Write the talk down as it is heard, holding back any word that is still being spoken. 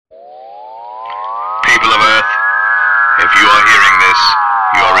you are hearing this,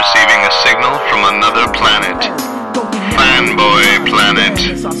 you are receiving a signal from another planet. Fanboy Planet.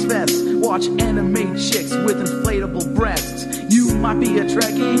 Watch anime chicks with inflatable breasts. You might be a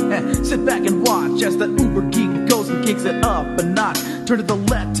Trekkie. Sit back and watch as the uber geek goes and kicks it up a notch. Turn to the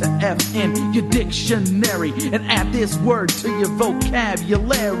letter F in your dictionary and add this word to your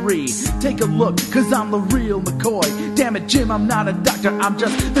vocabulary. Take a look, cause I'm the real McCoy. Damn it, Jim, I'm not a doctor, I'm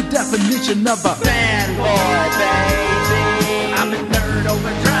just the definition of a fanboy, baby. I'm in nerd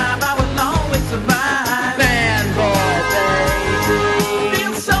overdrive, I will always survive. Fanboy, baby.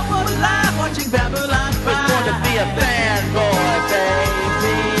 Feel so alive watching Babylon 5. Was born to be a fanboy,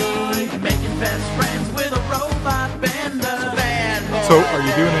 baby. Making best friends with a robot bender. So, are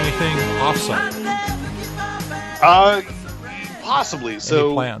you doing anything off-site? Possibly. So,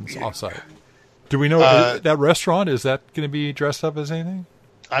 any plans off-site? Do we know that restaurant, is that going to be dressed up as anything?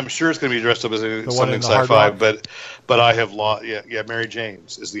 I'm sure it's going to be dressed up as something Hard sci-fi, Rock? but I have lost. Yeah, Mary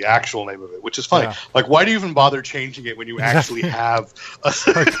Jane's is the actual name of it, which is funny. Yeah. Like, why do you even bother changing it when you actually have A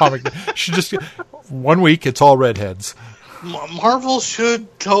comic. Should just 1 week, it's all redheads. Marvel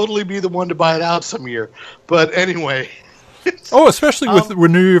should totally be the one to buy it out some year. But anyway. Oh, especially with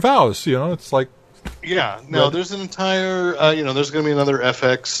Renew Your Vows. You know, it's like... Yeah, no, there's an entire, there's going to be another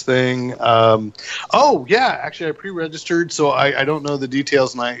FX thing. Actually, I pre-registered, so I don't know the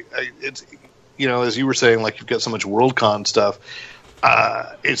details, and it's, as you were saying, like, you've got so much Worldcon stuff,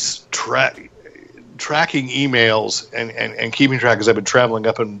 it's tracking emails and keeping track, as I've been traveling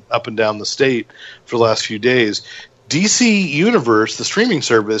up and down the state for the last few days. DC Universe, the streaming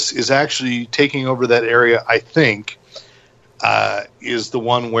service, is actually taking over that area, I think. Is the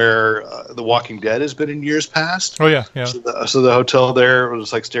one where The Walking Dead has been in years past. Oh, yeah. So the hotel there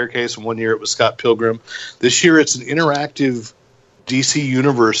was like Staircase, and 1 year it was Scott Pilgrim. This year it's an interactive DC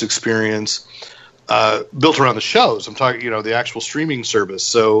Universe experience built around the shows. I'm talking, the actual streaming service.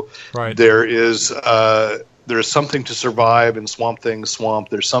 So right. There is something to survive in Swamp Thing Swamp.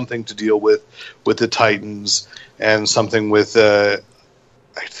 There's something to deal with the Titans, and something with, I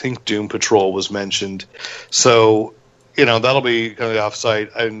think Doom Patrol was mentioned. So... that'll be kind of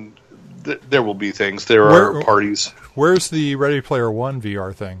off-site, and there will be things. There are parties. Where's the Ready Player One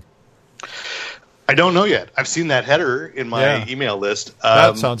VR thing? I don't know yet. I've seen that header in my email list.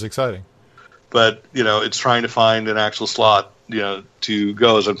 That sounds exciting. But, it's trying to find an actual slot, to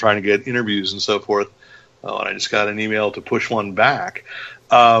go as I'm trying to get interviews and so forth. Oh, and I just got an email to push one back.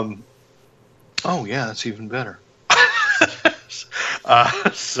 That's even better.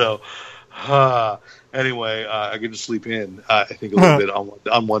 Anyway, I get to sleep in, I think, a little bit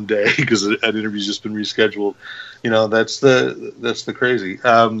on one day because an interview's just been rescheduled. That's the crazy.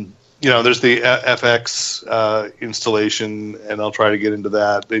 There's the FX installation, and I'll try to get into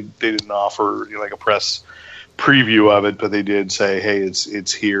that. They didn't offer like a press preview of it, but they did say, hey,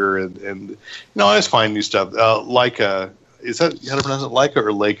 it's here, and I always find new stuff. Leica, is that how to pronounce it? Leica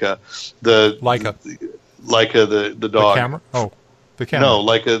or Leica? Leica, the dog. The camera? Oh. The camera.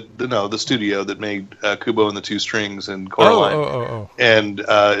 No, the studio that made Kubo and the Two Strings and Coraline, and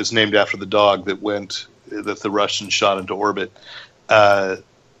is named after the dog that the Russians shot into orbit. I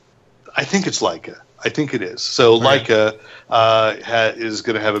think it's Leica. I think it is. So Leica is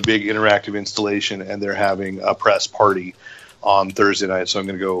going to have a big interactive installation, and they're having a press party on Thursday night. So I'm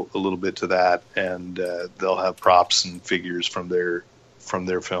going to go a little bit to that, and they'll have props and figures from their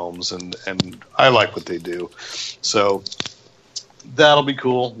films, and I like what they do. So. That'll be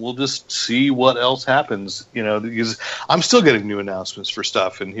cool. We'll just see what else happens, because I'm still getting new announcements for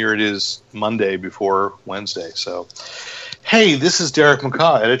stuff, and here it is Monday before Wednesday. So, hey, this is Derek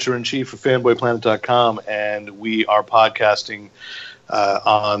McCaw, editor-in-chief of fanboyplanet.com, and we are podcasting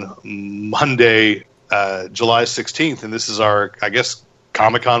on Monday, July 16th, and this is our, I guess,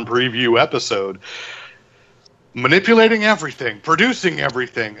 Comic-Con preview episode. Manipulating everything, producing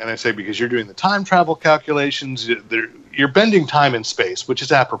everything, and I say because you're doing the time travel calculations, you're bending time and space, which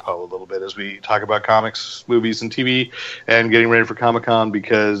is apropos a little bit as we talk about comics, movies, and TV, and getting ready for Comic-Con,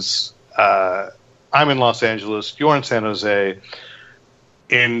 because I'm in Los Angeles, you're in San Jose,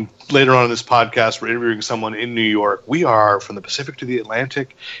 and later on in this podcast, we're interviewing someone in New York. We are from the Pacific to the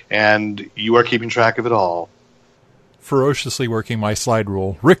Atlantic, and you are keeping track of it all. Ferociously working my slide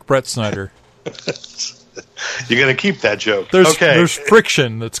rule. Rick Brett Snyder. You're going to keep that joke. There's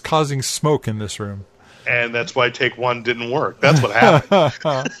friction that's causing smoke in this room. And that's why take one didn't work. That's what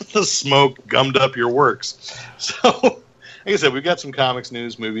happened. The smoke gummed up your works. So, like I said, we've got some comics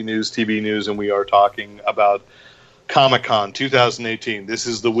news, movie news, TV news, and we are talking about Comic-Con 2018. This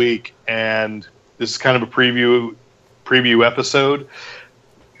is the week, and this is kind of a preview episode.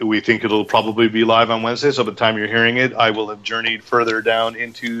 we think it'll probably be live on Wednesday, so by the time you're hearing it, I will have journeyed further down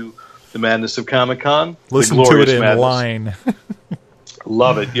into the madness of Comic-Con. Listen to it in line.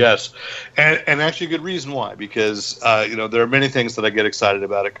 Love it, yes. And actually a good reason why, because there are many things that I get excited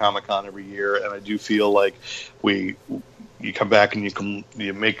about at Comic-Con every year, and I do feel like you come back and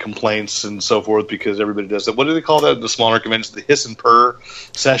you make complaints and so forth because everybody does that. What do they call that? The smaller conventions, the hiss and purr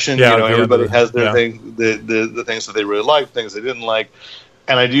session. Yeah, everybody has their thing, the things that they really like, things they didn't like.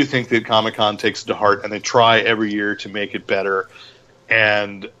 And I do think that Comic-Con takes it to heart, and they try every year to make it better.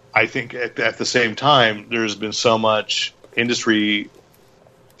 And I think at the same time, there's been so much industry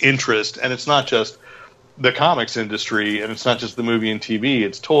interest, and it's not just the comics industry, and it's not just the movie and TV,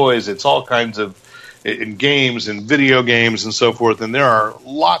 it's toys, it's all kinds of in games and video games and so forth, and there are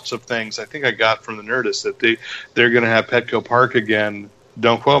lots of things I think I got from the Nerdist that they're going to have Petco Park again.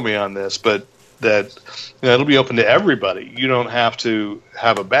 Don't quote me on this, but that it'll be open to everybody. You don't have to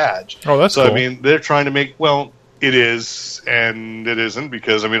have a badge. Oh, that's so cool. I mean, they're trying to make it is and it isn't,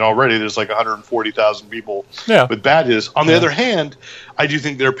 because I mean already there's like 140,000 people with badges. On the other hand, I do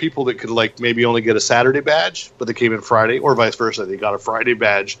think there are people that could like maybe only get a Saturday badge, but they came in Friday, or vice versa. They got a Friday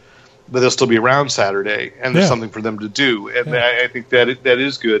badge, but they'll still be around Saturday, and there's something for them to do. And I think that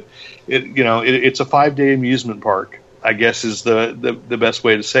is good. It's a 5-day amusement park, I guess is the best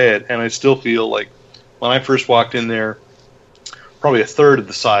way to say it. And I still feel like when I first walked in there, probably a third of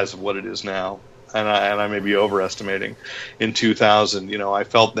the size of what it is now. And I may be overestimating. In 2000, I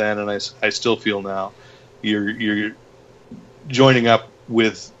felt then, and I still feel now, you're joining up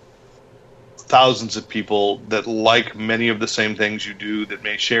with thousands of people that like many of the same things you do, that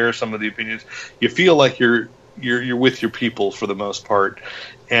may share some of the opinions. You feel like you're with your people for the most part,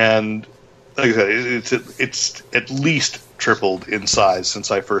 and like I said, it's at least tripled in size since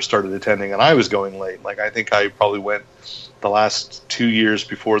I first started attending, and I was going late. Like I think I probably went the last 2 years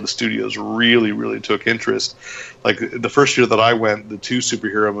before the studios really, really took interest. Like the first year that I went, the 2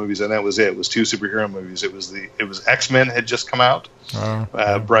 superhero movies, and that was it. It was 2 superhero movies. It was X-Men had just come out.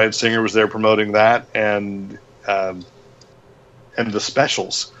 Bryan Singer was there promoting that, and the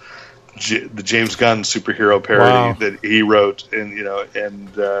specials, the James Gunn superhero parody that he wrote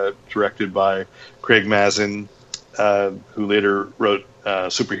and directed by Craig Mazin, who later wrote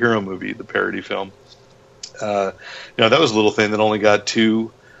Superhero Movie, the parody film. That was a little thing that only got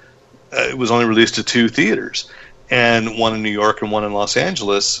 2. It was only released to 2 theaters, and one in New York and one in Los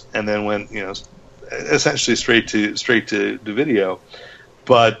Angeles, and then went essentially straight to video.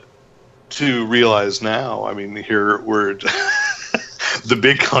 But to realize now, I mean, here we're the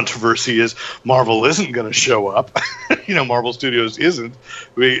big controversy is Marvel isn't going to show up. Marvel Studios isn't,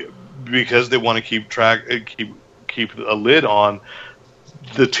 because they want to keep a lid on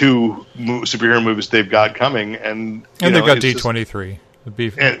the 2 superhero movies they've got coming, and they've got D23.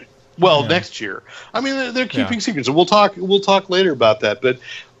 Next year. I mean, they're keeping secrets, and we'll talk later about that. But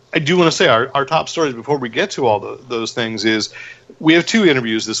I do want to say our top stories before we get to all those things is we have 2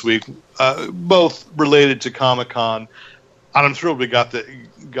 interviews this week, both related to Comic-Con. And I'm thrilled we got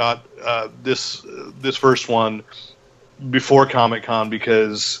this first one before Comic-Con,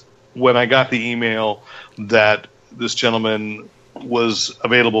 because when I got the email that this gentleman was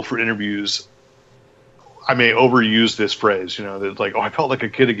available for interviews, I may overuse this phrase, that like, I felt like a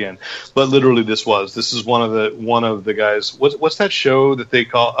kid again, but literally this is one of the guys. What's that show that they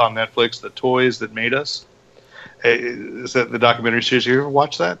call on Netflix, The Toys That Made Us? Is that the documentary series? Have you ever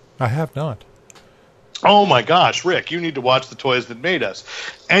watched that? I have not. Oh my gosh, Rick, you need to watch The Toys That Made Us.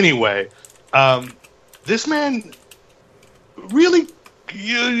 Anyway, this man really,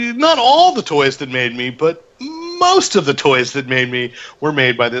 not all the toys that made me, but most of the toys that made me were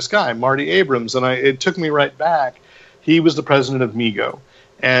made by this guy, Marty Abrams, and it took me right back. He was the president of MEGO,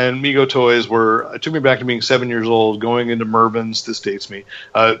 and MEGO toys it took me back to being 7 years old, going into Mervyn's. This dates me.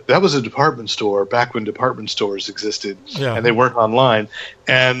 That was a department store back when department stores existed, and they weren't online.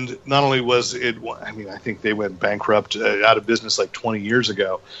 And not only was it, I mean, I think they went bankrupt, out of business like 20 years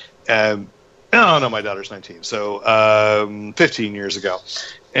ago. And no, my daughter's 19, so 15 years ago.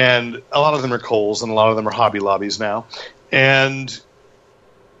 And a lot of them are Kohl's, and a lot of them are Hobby Lobbies now. And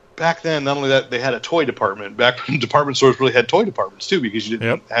back then, not only that, they had a toy department. Back when department stores really had toy departments, too, because you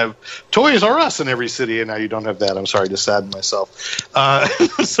didn't have Toys R Us in every city, and now you don't have that. I'm sorry to sadden myself.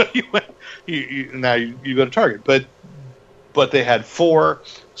 So now you go to Target. But they had 4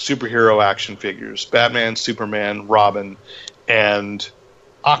 superhero action figures: Batman, Superman, Robin, and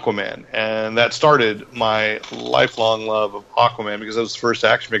Aquaman. And that started my lifelong love of Aquaman, because that was the first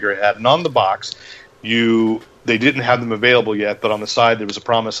action figure I had. And on the box, they didn't have them available yet, but on the side there was a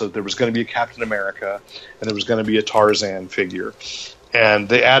promise that there was going to be a Captain America and there was going to be a Tarzan figure. and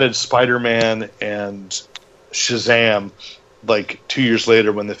they added Spider-Man and Shazam like 2 years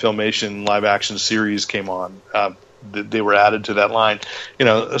later when the Filmation live-action series came on. They were added to that line,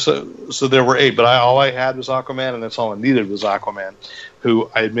 so there were 8, but all I had was Aquaman, and that's all I needed was Aquaman, who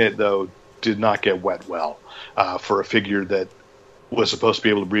I admit, though, did not get wet well. For a figure that was supposed to be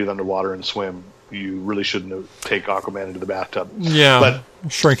able to breathe underwater and swim, you really shouldn't take Aquaman into the bathtub. Yeah,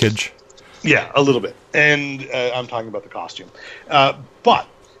 but shrinkage. Yeah, a little bit. And I'm talking about the costume. But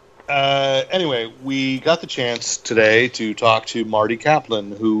anyway, we got the chance today to talk to Marty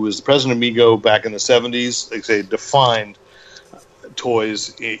Kaplan, who was the president of MEGO back in the 70s. They say defined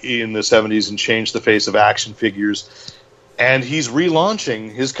toys in the 70s and changed the face of action figures. And he's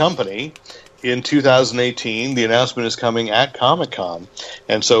relaunching his company in 2018. The announcement is coming at Comic-Con.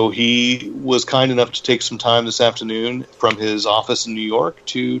 And so he was kind enough to take some time this afternoon from his office in New York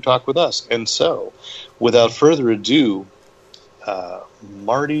to talk with us. And so, without further ado,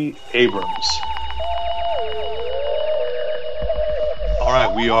 Marty Abrams. All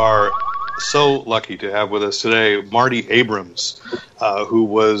right, we are so lucky to have with us today Marty Abrams, who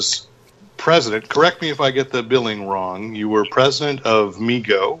was president. Correct me if I get the billing wrong. You were president of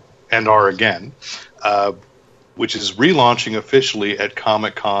MEGO, and are again, which is relaunching officially at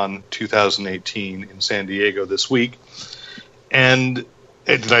Comic-Con 2018 in San Diego this week. And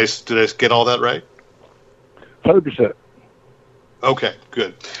did I get all that right? 100%. Okay,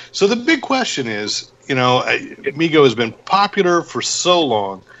 good. So the big question is, MEGO has been popular for so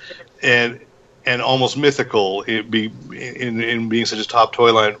long, and almost mythical in being such a top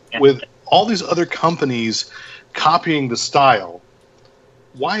toy line. With all these other companies copying the style,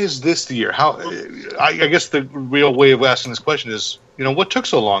 why is this the year? I guess the real way of asking this question is, what took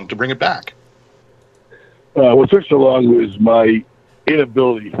so long to bring it back? What took so long was my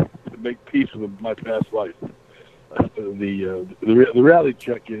inability to make peace with my past life. The reality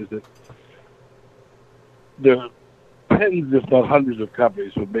check is that there are tens, if not hundreds, of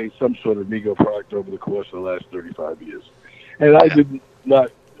companies who have made some sort of MEGO product over the course of the last 35 years. And I did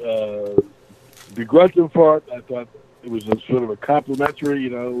not begrudge them for it. I thought it was a sort of a complimentary,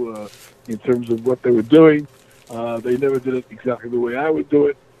 in terms of what they were doing. They never did it exactly the way I would do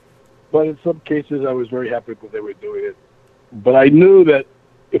it. But in some cases, I was very happy that they were doing it. But I knew that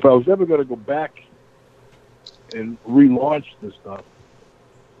if I was ever going to go back and relaunch this stuff,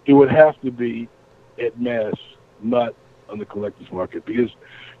 it would have to be at mass, not on the collector's market. Because,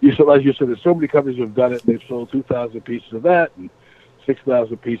 as you said, there's so many companies who have done it, and they've sold 2,000 pieces of that, and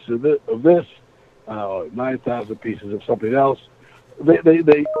 6,000 pieces of this, 9,000 pieces of something else. They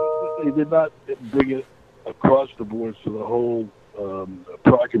did not bring it across the board so the whole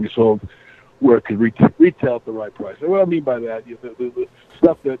product can be sold where it could retail at the right price. And what I mean by that, the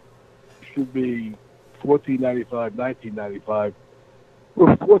stuff that should be $14.95, $19.95,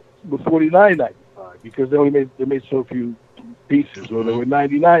 were $49.95 because they made so few pieces, or they were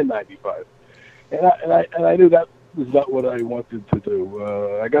 $99.95. And I knew that was not what I wanted to do.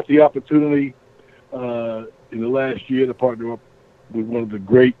 I got the opportunity in the last year to partner up with one of the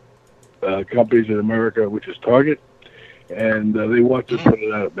great companies in America, which is Target, and they wanted to put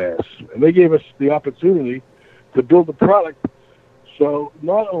it out at mass. And they gave us the opportunity to build a product. So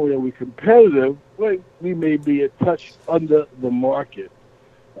not only are we competitive, we may be a touch under the market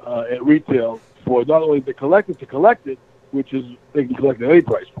at retail for not only the collector to collect it, which is they can collect at any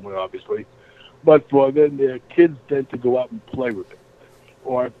price point, obviously, but for then their kids then to go out and play with it.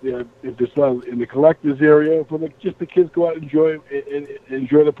 Or if it's not in the collector's area, for just the kids go out and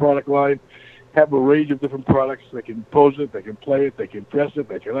enjoy the product line, have a range of different products. They can pose it, they can play it, they can dress it,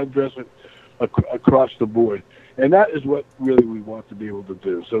 they can undress it across the board. And that is what really we want to be able to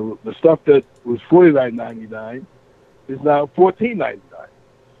do. So the stuff that was $49.99 is now $14.99.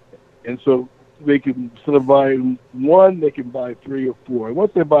 And so they can, instead of buying one, they can buy 3 or 4. And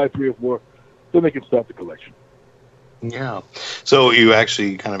once they buy 3 or 4, then they can start the collection. Yeah. So you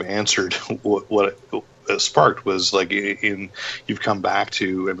actually kind of answered what it sparked was like you've come back to,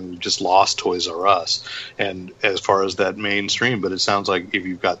 you just lost Toys R Us, and as far as that mainstream, but it sounds like if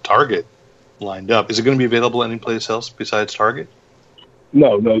you've got Target lined up, is it going to be available anyplace else besides Target?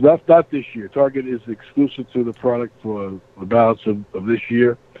 No, not this year. Target is exclusive to the product for the balance of this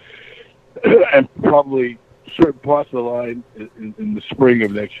year, and probably certain parts of the line in the spring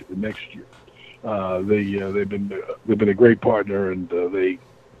of next year. They've been a great partner, and they truly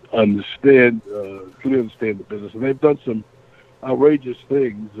understand the business, and they've done some outrageous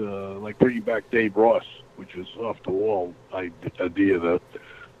things, like bringing back Dave Ross, which is off the wall idea.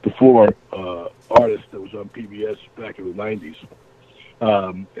 The former artist that was on PBS back in the 90s,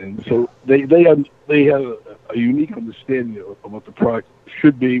 And so they have a unique understanding of what the product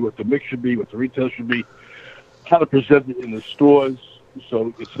should be, what the mix should be, what the retail should be, how to present it in the stores.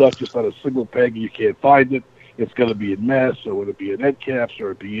 So it's not just on a single peg and you can't find it. It's going to be in mass, or whether it be in end caps,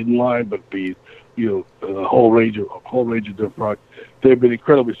 or it be in line, but be a whole range of different products. They've been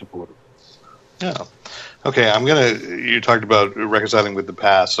incredibly supportive. Yeah. Okay, you talked about reconciling with the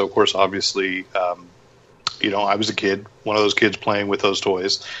past. So, of course, obviously, I was a kid, one of those kids playing with those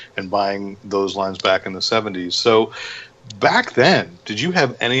toys and buying those lines back in the 70s. So, back then, did you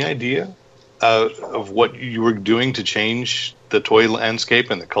have any idea of what you were doing to change the toy landscape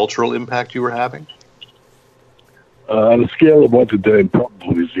and the cultural impact you were having? On a scale of 1 to 10,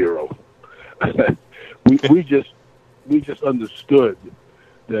 probably 0. we just understood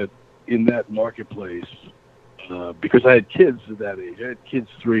that in that marketplace, because I had kids at that age. I had kids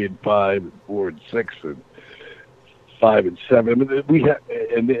 3 and 5 and 4 and 6 and 5 and 7. I mean, we had,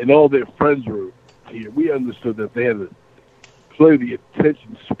 and all their friends were here. We understood that they had clearly the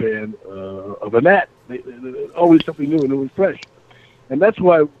attention span of a gnat. Always something new and new and fresh. And that's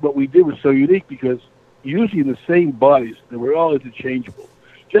why what we did was so unique, because usually in the same bodies, they were all interchangeable.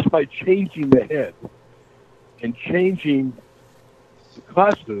 Just by changing the head and changing the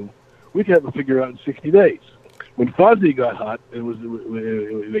costume, we could have a figure out in 60 days. When Fonzie got hot,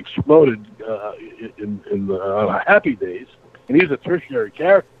 it exploded on Happy Days, and he was a tertiary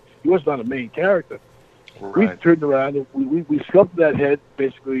character. He was not a main character. Right. We turned around and we sculpted that head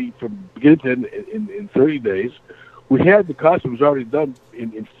basically from beginning to end in 30 days. We had the costumes already done,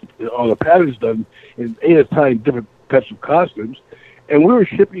 all the patterns done in 8 at a time, different types of costumes, and we were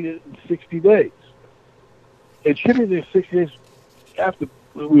shipping it in 60 days. And shipping it in 60 days,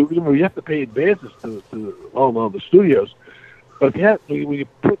 we have to pay advances to all the studios. But when you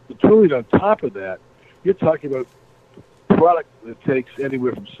put the tooling on top of that, you're talking about a product that takes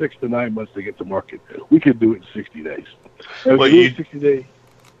anywhere from 6 to 9 months to get to market. We could do it in 60 days. Well, 60 days.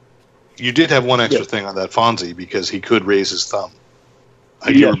 You did have one extra thing on that Fonzie, because he could raise his thumb.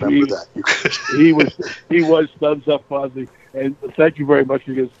 I do remember that. You could. he was thumbs up Fonzie, and thank you very much,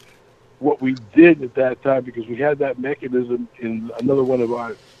 because what we did at that time, because we had that mechanism in another one of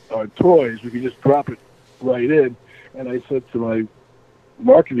our toys, we could just drop it right in. And I said to my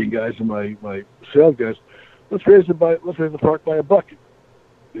marketing guys and my sales guys, let's raise the product by $1.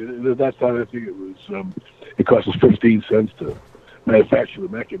 At that time, I think it cost us 15 cents to manufacture the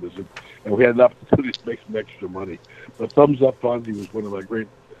mechanism, and we had an opportunity to make some extra money. But Thumbs Up Fonzie was one of my great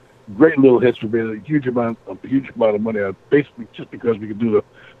little hits. We made a huge amount of money out, basically just because we could do the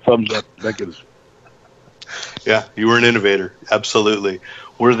Thumbs Up mechanism. Yeah, you were an innovator, absolutely.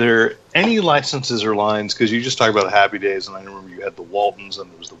 Were there any licenses or lines, because you just talked about Happy Days, and I remember you had the Waltons,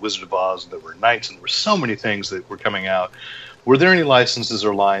 and there was the Wizard of Oz, and there were Knights, and there were so many things that were coming out. Were there any licenses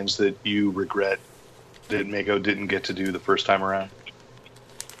or lines that you regret that MEGO didn't get to do the first time around?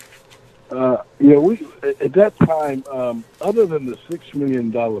 We at that time, other than the $6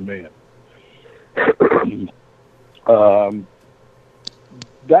 Million Man,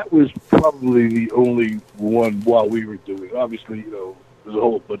 that was probably the only one while we were doing. Obviously, there's a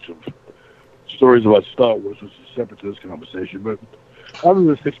whole bunch of stories about Star Wars, which is separate to this conversation. But other than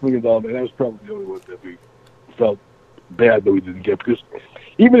the $6 Million Man, that was probably the only one that we felt bad that we didn't get, because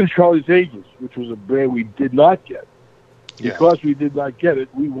even in Charlie's Angels, which was a brand we did not get, because we did not get it,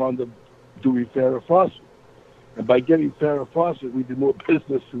 we wound up doing Farrah Fawcett, and by getting Farrah Fawcett, we did more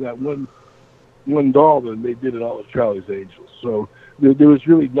business to that one doll than they did in all of Charlie's Angels. So there was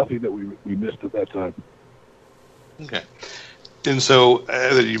really nothing that we missed at that time. Okay, and so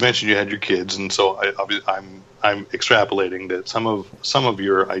you mentioned you had your kids, and so I'm extrapolating that some of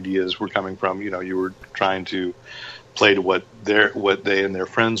your ideas were coming from you were trying to play to what they and their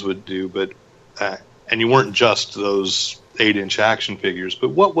friends would do, but and you weren't just those 8-inch action figures. But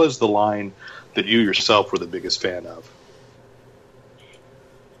what was the line that you yourself were the biggest fan of?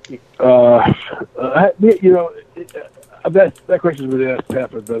 That question's been asked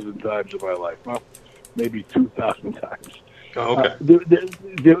half a dozen times in my life. Well, maybe 2,000 times. Oh, okay. But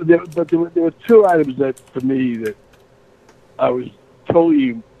there were two items that, for me, that I was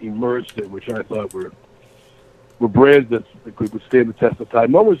totally immersed in, which I thought were brands that would stand the test of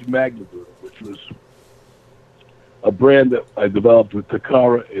time. One was Magnavoom, which was a brand that I developed with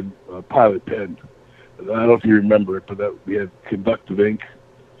Takara and Pilot Pen. I don't know if you remember it, but we had Conductive Ink.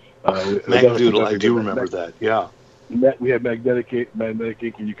 Magnadoodle, I do remember that. Yeah. We had magnetic ink,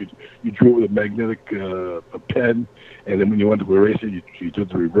 and you drew it with a magnetic pen, and then when you wanted to erase it, you did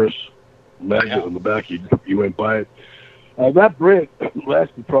the reverse magnet on the back. You went by it. That brand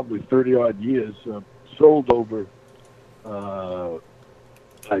lasted probably 30 odd years. Sold over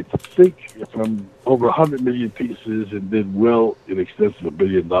I think, from over 100 million pieces and did well in excess of $1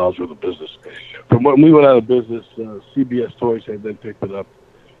 billion worth of business. From when we went out of business, CBS Toys had then picked it up.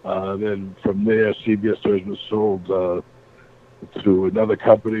 Then from there, CBS Toys was sold to another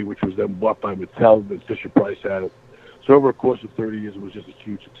company, which was then bought by Mattel, and Fisher Price had it. So over a course of 30 years, it was just a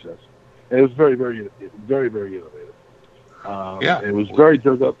huge success. And it was very, very, very, very innovative. It was very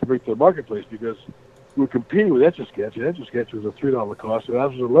difficult to bring to the marketplace because we were competing with Etch-a-Sketch, and Etch-a-Sketch was a $3 cost, and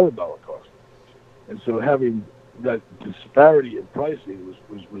ours was an $11 cost. And so having that disparity in pricing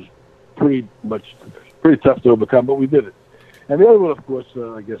was pretty tough to overcome, but we did it. And the other one, of course,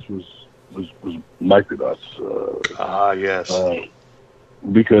 I guess was Micronauts. Yes.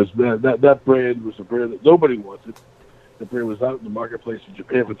 Because that brand was a brand that nobody wanted. The brand was out in the marketplace in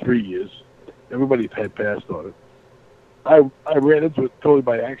Japan for 3 years. Everybody had passed on it. I ran into it totally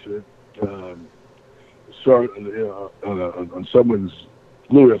by accident. Saw it on someone's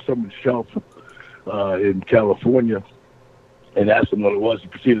shelf in California, and asked him what it was. He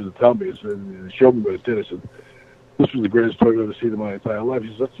proceeded to tell me and showed me what it did. I said, "This was the greatest toy I've ever seen in my entire life." He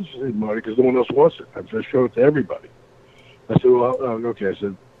said, "That's interesting, Marty, because no one else wants it. I've just shown it to everybody." I said, "Well, okay." I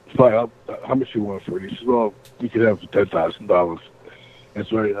said, "Fine. How much do you want for it?" He said, "Well, you can have it for $10,000." And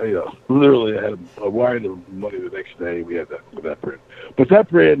so literally, I had a wire of money the next day. We had that brand, but that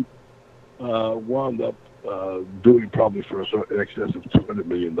brand wound up doing probably for us in excess of $200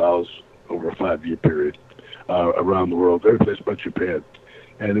 million over a 5-year period around the world, every place but Japan,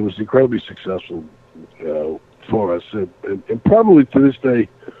 and it was incredibly successful for us, and probably to this day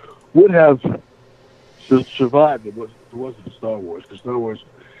would have survived if it wasn't for Star Wars, because Star Wars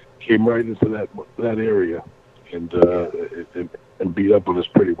came right into that area and beat up on us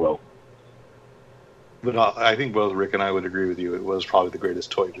pretty well. But I think both Rick and I would agree with you. It was probably the greatest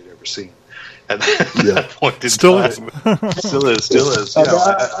toy we'd ever seen at that point in Still time. Still is. I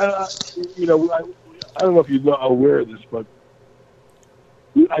don't know if you're aware of this, but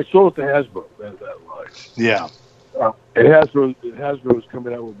I sold it to Hasbro, that line. Yeah. And Hasbro was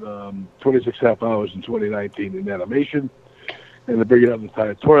coming out with 26 half hours in 2019 in animation, and they're bringing out the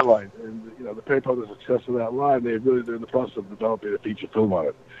entire toy line. And the paper the success of that line, they're in the process of developing a feature film on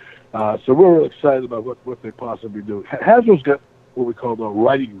it. So we're really excited about what they possibly do. Hasbro's got what we call the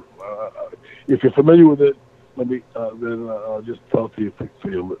writing room. If you're familiar with it, let me then I'll just tell it to you for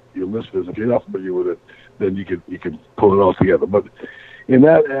your listeners. If you're not familiar with it, then you can pull it all together. But in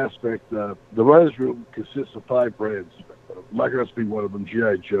that aspect, the writers' room consists of 5 brands. Micronauts being one of them,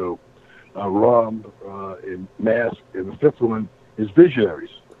 G.I. Joe, ROM, and Mask, and the 5th one is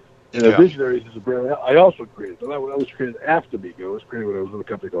Visionaries. And Visionaries is a brand I also created. And that was created after MEGO. It was created when I was with a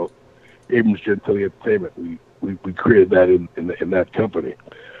company called Abrams Gentili Entertainment. We created that in that company.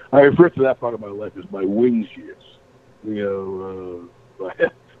 I refer to that part of my life as my wings years. The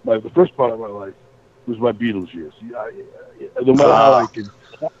first part of my life was my Beatles years. No matter how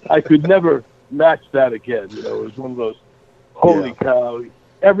I could never match that again. It was one of those holy cow.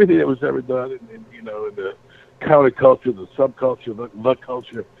 Everything that was ever done in the counterculture, the subculture, the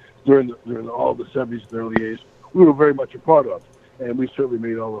culture during all the 70s and early 80s, we were very much a part of, and we certainly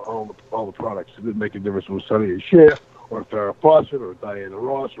made all the products. It didn't make a difference if it was Sonny and Cher, or Farrah Fawcett, or Diana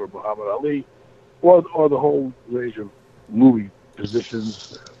Ross, or Muhammad Ali, or the whole range of movie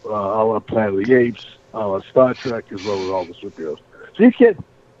positions, a la Planet of the Apes, a la Star Trek, as well as all the superheroes. So you can't.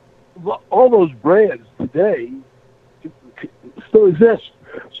 All those brands today still exist.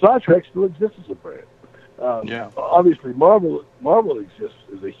 Star Trek still exists as a brand. Obviously, Marvel exists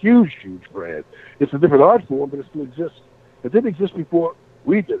as a huge, huge brand. It's a different art form, but it still exists. It didn't exist before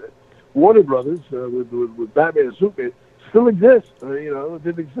we did it. Warner Brothers with Batman and Superman still exists. It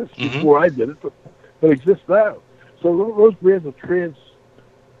didn't exist before I did it, but it exists now. So those brands have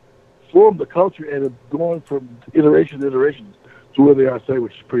transformed the culture and have gone from iteration to iteration to where they are today,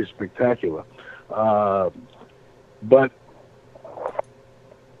 which is pretty spectacular. But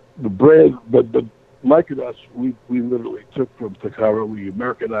the brand, but Micronauts, we literally took from Takara. We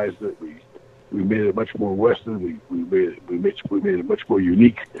Americanized it. We made it much more Western. We made it much more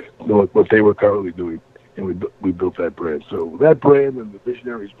unique than what they were currently doing, and we built that brand. So that brand and the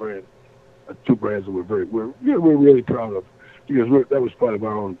Visionaries brand are 2 brands that we're really proud of, because that was part of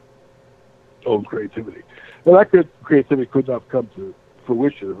our own creativity. And that creativity could not have come to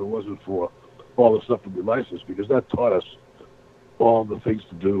fruition if it wasn't for all the stuff that we licensed, because that taught us all the things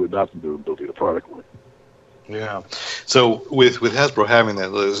to do and not to do in building a product line. Yeah. So with Hasbro having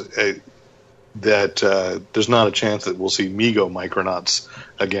that, there's not a chance that we'll see MEGO Micronauts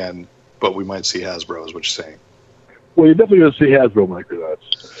again, but we might see Hasbro, is what you're saying. Well, you're definitely going to see Hasbro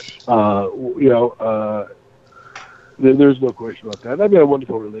Micronauts. There's no question about that. I've got a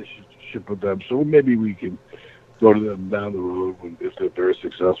wonderful relationship with them, so maybe we can go to them down the road if they're very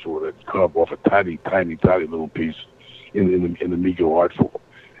successful and carve off a tiny little piece in the MEGO art form.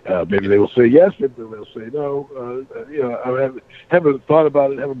 Maybe they will say yes, maybe they'll say no. I haven't thought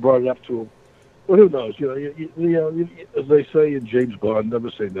about it, haven't brought it up to them. But who knows? As they say in James Bond, never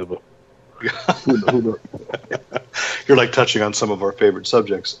say never. Who knows? You're like touching on some of our favorite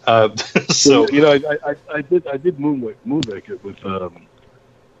subjects. I did Moonraker with the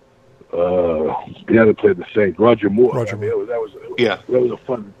guy that played the Saint, Roger Moore. That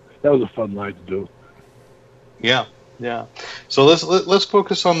was a fun line to do. Yeah. Yeah. So let's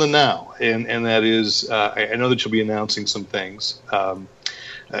focus on the now, and that is, I know that you'll be announcing some things,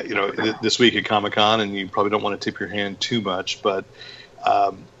 this week at Comic-Con, and you probably don't want to tip your hand too much, but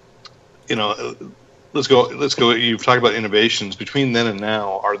let's go. You've talked about innovations between then and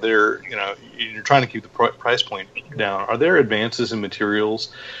now. Are there, you're trying to keep the price point down. Are there advances in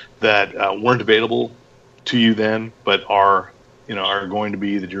materials that weren't available to you then, but are going to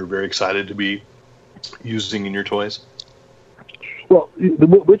be, that you're very excited to be using in your toys? Well,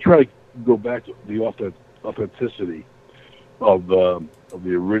 we're trying to go back to the authenticity of the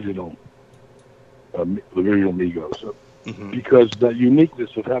original MEGOs, because that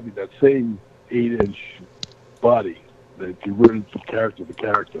uniqueness of having that same 8-inch body that you run from character to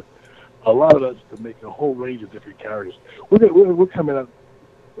character allowed us to make a whole range of different characters. We're coming out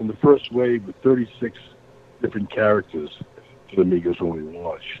in the first wave with 36 different characters for the MEGOs when we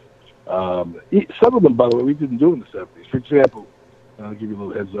launched. Some of them, by the way, we didn't do in the 70s. For example, I'll give you a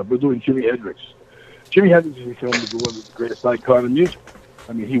little heads up. We're doing Jimi Hendrix. Jimi Hendrix has become one of the greatest icons in music.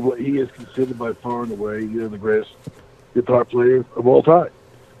 I mean, he is considered by far and away the greatest guitar player of all time.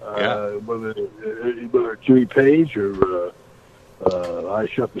 Whether Jimmy Page or I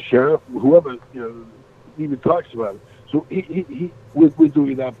Shot the Sheriff, whoever even talks about it. So we're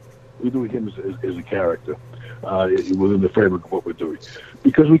doing that. We're doing him as a character within the framework of what we're doing,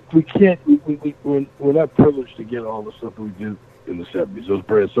 because we can't. We're not privileged to get all the stuff that we did in the 70s.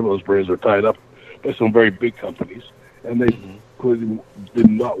 Some of those brands are tied up by some very big companies, and they clearly did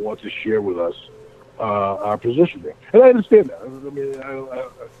not want to share with us our position there. And I understand that.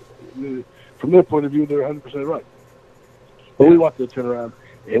 I mean, from their point of view, they're 100% right. But we want to turn around,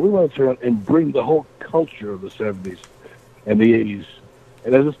 and bring the whole culture of the 70s and the 80s,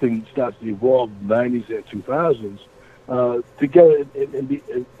 and as this thing starts to evolve in the 90s and 2000s, together, and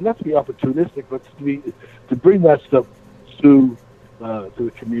not to be opportunistic, but to bring that stuff to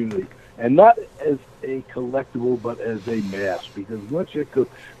the community, and not as a collectible, but as a mass. Because once you're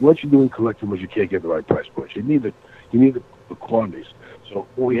doing collectibles, you can't get the right price points. You need the quantities. So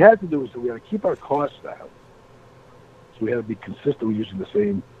what we had to do is we had to keep our costs down. So we had to be consistent with using the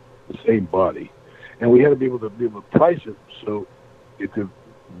same body, and we had to be able to price it so it could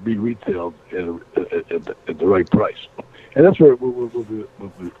be retailed at the right price. And that's what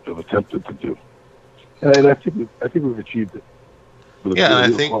we've attempted to do. And I think we've achieved it.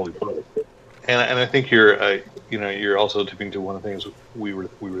 And I think you're also tipping to one of the things we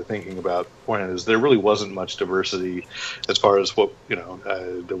were thinking about beforehand, is there really wasn't much diversity as far as what there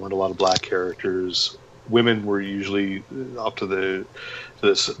weren't a lot of black characters. Women were usually up to there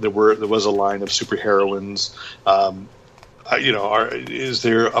was a line of superheroines. Is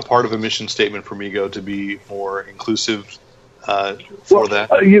there a part of a mission statement for MEGO to be more inclusive for that?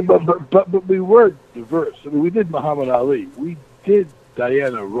 But we were diverse. I mean, we did Muhammad Ali. We did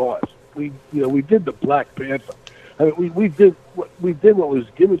Diana Ross. We did the Black Panther. I mean, we did what was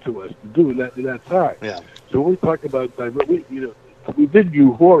given to us to do in that time. Yeah. So when we talk about diverse, we did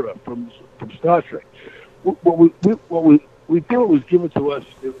Uhura from Star Trek. We did what was given to us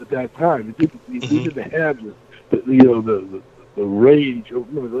at that time. We didn't have the range.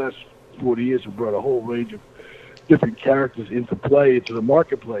 Remember, the last 40 years have brought a whole range of different characters into the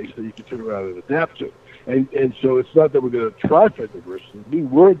marketplace that you can turn around and adapt to. And so it's not that we're going to try for diversity. We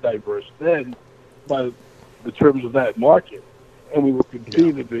were diverse then by the terms of that market, and we will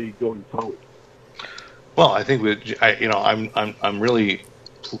continue to be going forward. Well, I think I'm really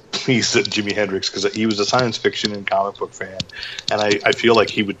pleased at Jimi Hendrix, because he was a science fiction and comic book fan, and I feel like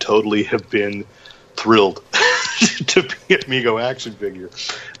he would totally have been thrilled to be a MEGO action figure.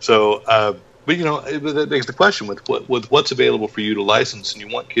 So, but that begs the question: with what's available for you to license, and you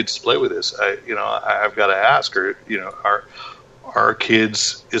want kids to play with this, I've got to ask: are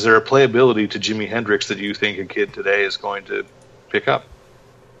kids? Is there a playability to Jimi Hendrix that you think a kid today is going to pick up?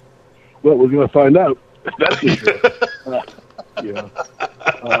 Well, we're going to find out. That's for sure.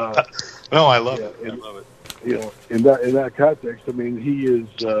 No, I love it. I love it. In that context, I mean, he is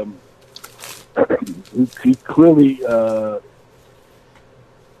he clearly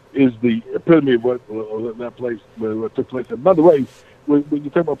is the epitome of what that place, what took place. And by the way, when you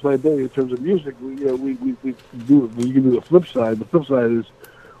talk about playability in terms of music, we do the flip side. The flip side is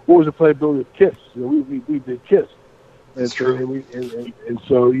what was the playability of Kiss? We did Kiss. That's true. And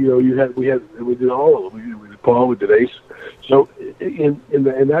so we did all of them. We did Paul, we did Ace. So in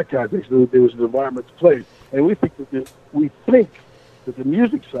that context, there was an environment to play, and we think that the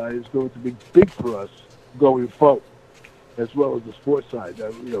music side is going to be big for us going forward, as well as the sports side.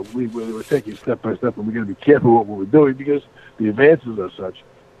 We're taking step by step, and we're going to be careful what we're doing because the advances are such.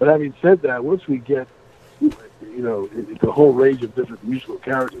 But having said that, once we get the whole range of different musical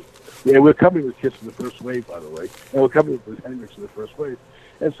characters. Yeah, we're coming with Kiss in the first wave, by the way, and we're coming with Hendrix in the first wave,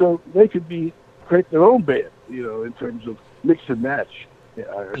 and so they could create their own band, in terms of mix and match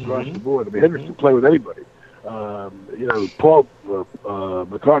across the board. I mean, Hendrix can play with anybody. Paul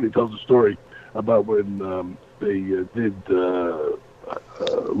McCartney tells a story about when they did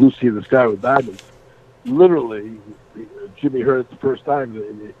Lucy in the Sky with Diamonds. Literally, Jimmy heard it the first time,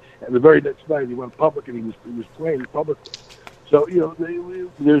 and the very next night he went public and he was playing publicly. So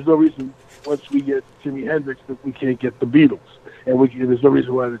there's no reason once we get Jimi Hendrix that we can't get the Beatles, and there's no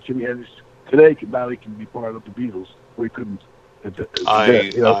reason why the Jimi Hendrix today can be part of the Beatles. We couldn't.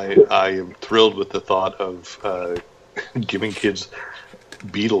 I am thrilled with the thought of giving kids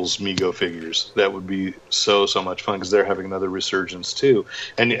Beatles MEGO figures. That would be so much fun because they're having another resurgence too.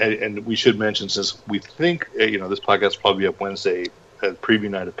 And we should mention, since we think this podcast will probably be up Wednesday at preview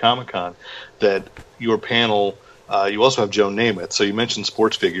night of Comic-Con, that your panel. You also have Joe Namath. So you mentioned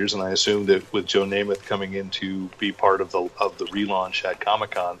sports figures, and I assume that with Joe Namath coming in to be part of the relaunch at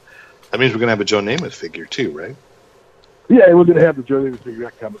Comic-Con, that means we're going to have a Joe Namath figure too, right? Yeah, we're going to have the Joe Namath figure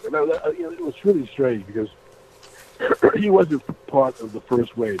at Comic-Con. Now, it was really strange because he wasn't part of the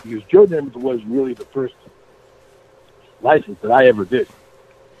first wave, because Joe Namath was really the first license that I ever did.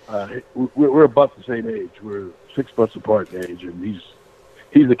 We're about the same age. We're 6 months apart in age, and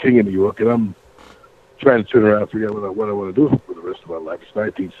he's the king of New York, and I'm trying to turn around and figure out what I want to do for the rest of my life. It's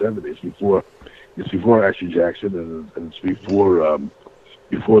 1970s. It's before Action Jackson, and it's before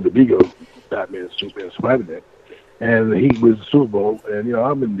the MEGO, Batman, Superman, Spider-Man. And he was the Super Bowl, and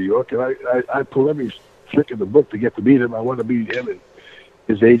I'm in New York, and I pull every trick in the book to get to meet him. I want to meet him and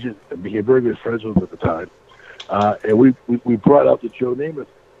his agent, and became very good friends with him at the time. And we brought out the Joe Namath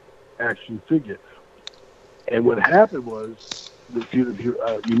action figure. And what happened was,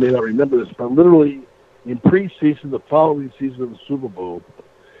 you may not remember this, but literally in preseason, the following season of the Super Bowl,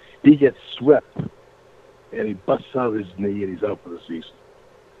 he gets swept, and he busts out his knee, and he's out for the season.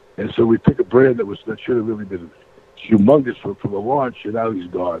 And so we took a brand that should have really been humongous for the launch, and now he's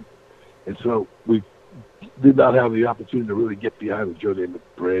gone. And so we did not have the opportunity to really get behind the Joe Namath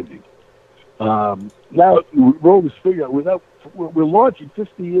branding. Now, we roll this figure out. We're launching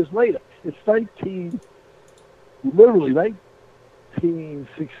 50 years later. It's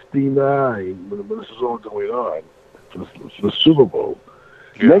 1969 when this is all going on for the Super Bowl.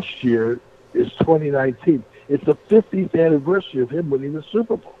 Yeah. Next year is 2019. It's the 50th anniversary of him winning the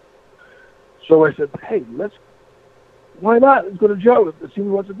Super Bowl. So I said, hey, why not? Let's go to Joe and see if he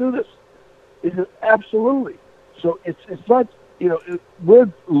wants to do this. He said, absolutely. So it's not, we're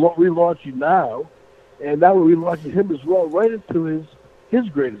relaunching now, and now we're relaunching him as well, right into his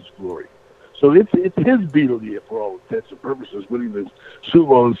greatest glory. So it's his Beatle year for all intents and purposes, winning the Super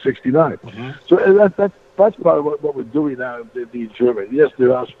Bowl in '69. Mm-hmm. So that's part of what we're doing now in the German. Yes,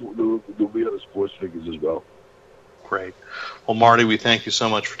 there'll be other sports figures as well. Great. Well, Marty, we thank you so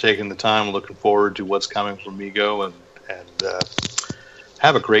much for taking the time. We're looking forward to what's coming from MEGO, and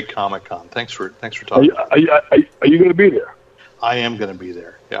have a great Comic-Con. Thanks for talking. Are you going to be there? I am going to be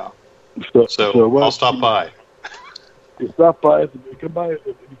there. Yeah. So I'll stop by. You stop by. If you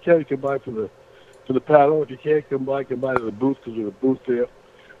can, come by for the panel. If you can't, come by to the booth, because there's a booth there.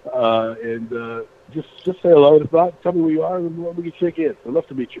 And just say hello. And if not, tell me where you are, and we can check in. I'd love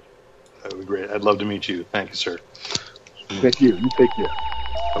to meet you. That would be great. I'd love to meet you. Thank you, sir. Thank you. You take care.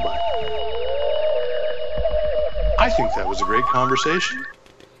 Bye-bye. I think that was a great conversation.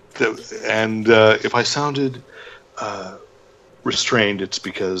 And if I sounded restrained, it's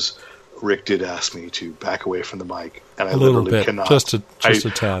because Rick did ask me to back away from the mic, and I literally cannot. Just a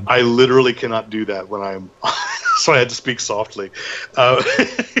tad. I literally cannot do that when I'm. So I had to speak softly,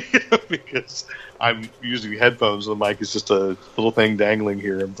 because I'm using headphones. And the mic is just a little thing dangling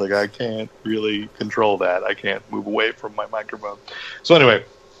here. I'm like, I can't really control that. I can't move away from my microphone. So anyway,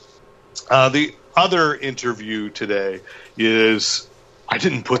 the other interview today is, I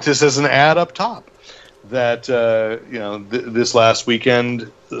didn't put this as an ad up top, that this last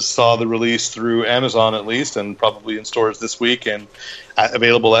weekend saw the release through Amazon at least, and probably in stores this week, and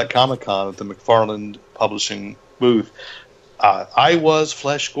available at Comic-Con at the McFarland Publishing booth. I Was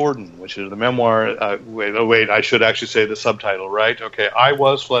Flesh Gordon, which is the memoir. Wait, I should actually say the subtitle, right? Okay, I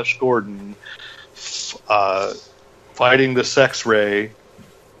Was Flesh Gordon, Fighting the Sex Ray,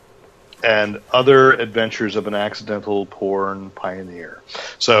 and Other Adventures of an Accidental Porn Pioneer.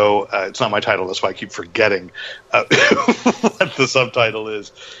 So it's not my title, that's why I keep forgetting what the subtitle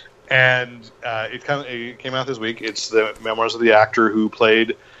is. And it came out this week. It's the memoirs of the actor who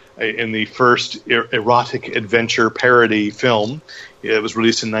played in the first erotic adventure parody film. It was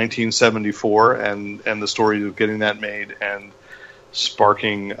released in 1974, and the story of getting that made and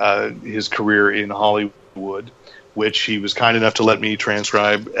sparking his career in Hollywood, which he was kind enough to let me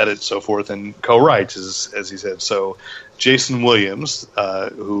transcribe, edit, so forth, and co-write, as he said. So Jason Williams,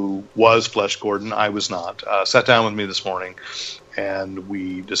 who was Flesh Gordon, I was not, sat down with me this morning, and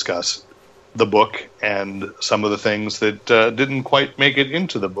we discussed the book and some of the things that didn't quite make it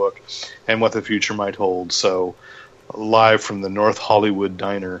into the book and what the future might hold. So live from the North Hollywood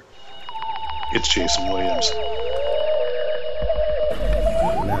Diner, it's Jason Williams.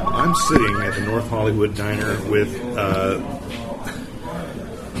 Now, I'm sitting at the North Hollywood Diner with, I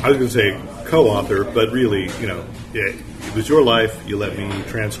was going to say co-author, but really, it was your life. You let me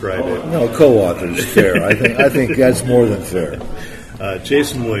transcribe it. No, co-author is fair. I think that's more than fair.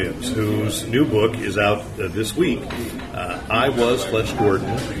 Jason Williams, whose new book is out this week, I Was Flesh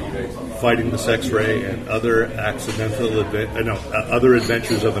Gordon, Fighting the Sex Ray, and Other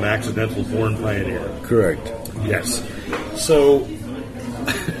Adventures of an Accidental Porn Pioneer. Correct. Yes. So,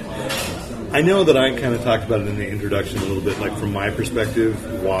 I know that I kind of talked about it in the introduction a little bit, like from my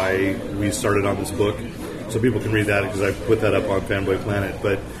perspective, why we started on this book, so people can read that because I put that up on Fanboy Planet.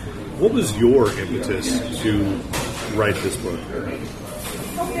 But what was your impetus to write this book?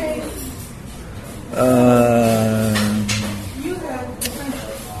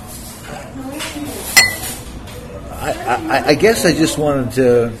 I guess I just wanted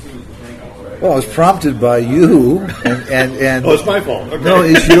to. Well, I was prompted by you, and oh, it's my fault. Okay. No,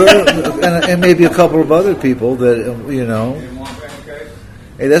 it's your, and maybe a couple of other people that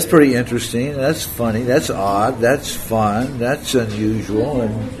Hey, that's pretty interesting. That's funny. That's odd. That's fun. That's unusual,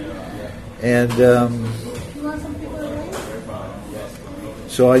 and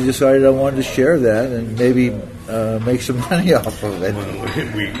so I decided I wanted to share that and maybe make some money off of it.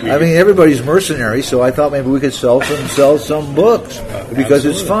 I mean, everybody's mercenary, so I thought maybe we could sell some books because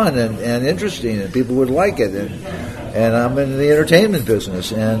it's fun and interesting, and people would like it. And I'm in the entertainment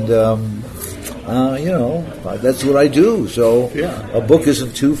business, and that's what I do. So a book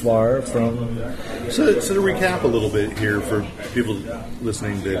isn't too far from. So to recap a little bit here for people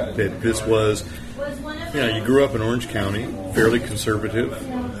listening, that this was, you grew up in Orange County, fairly conservative.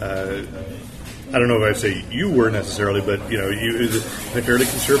 I don't know if I'd say you were necessarily, but you was in a fairly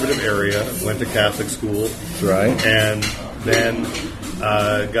conservative area. Went to Catholic school, right, and then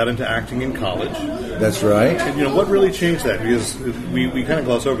got into acting in college. That's right. And what really changed that? Because we kind of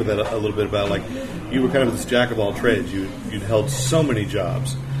gloss over that a little bit about, like, you were kind of this jack of all trades. You'd held so many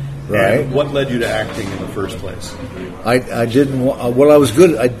jobs. Right. And what led you to acting in the first place? I didn't. Well, I was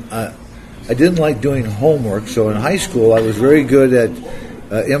good. I didn't like doing homework. So in high school, I was very good at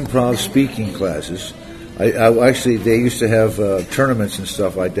improv speaking classes. I actually, they used to have tournaments and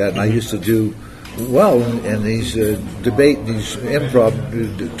stuff like that, and I used to do well in these these improv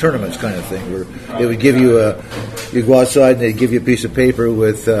tournaments kind of thing, where they would give you you go outside and they'd give you a piece of paper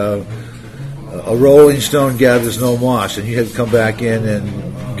with a rolling stone gathers no moss, and you had to come back in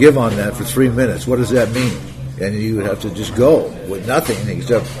and give on that for 3 minutes. What does that mean? And you would have to just go with nothing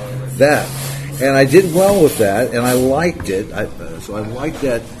except that. And I did well with that, and I liked it. So I liked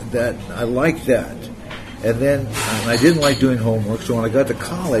that. I liked that. And then I didn't like doing homework. So when I got to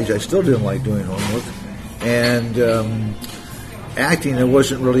college, I still didn't like doing homework. And acting, there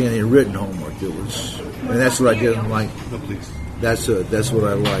wasn't really any written homework. It was, and that's what I didn't like. No, please. That's what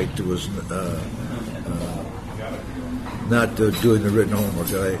I liked. It was not doing the written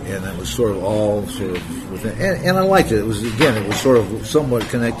homework, and it was sort of all sort of within, and I liked it. It was sort of somewhat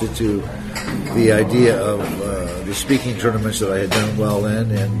connected to the idea of the speaking tournaments that I had done well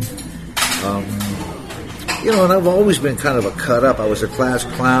in, and and I've always been kind of a cut up. I was a class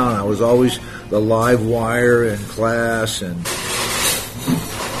clown. I was always the live wire in class, and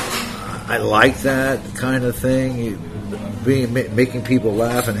I like that kind of thing. Making people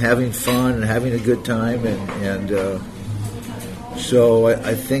laugh and having fun and having a good time, and so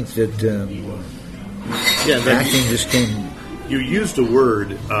I think that acting just came. You used a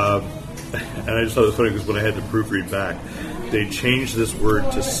word and I just thought it was funny because when I had to proofread back, they changed this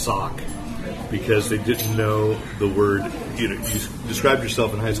word to sock because they didn't know the word. You described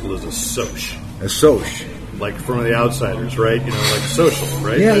yourself in high school as a soc. A soc. Like from the outsiders, right? Like social,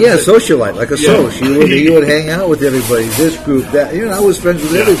 right? Yeah, socialite, like a soc. You would hang out with everybody, this group, that. I was friends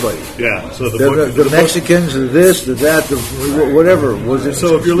with everybody. Yeah. So the Mexicans, this, the that, whatever was it.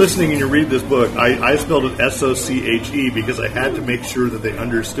 So if you're listening and you read this book, I spelled it SOCHE because I had to make sure that they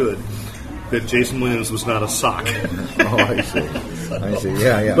understood that Jason Williams was not a sock. Oh, I see.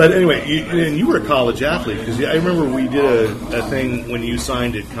 Yeah. But anyway, you were a college athlete because I remember we did a thing when you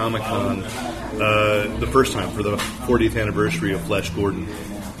signed at Comic-Con the first time for the 40th anniversary of Flash Gordon.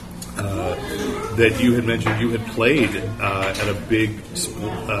 That you had mentioned you had played at a big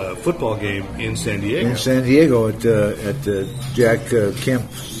football game in San Diego. In San Diego at the Jack Kemp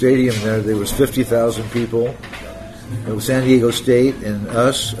Stadium, there was 50,000 people. It was San Diego State and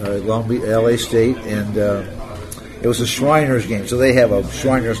us, LA State, and it was a Shriners game. So they have a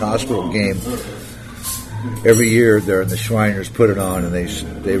Shriners Hospital game every year there, and the Shriners put it on, and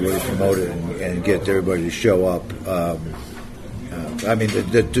they really promote it and get everybody to show up.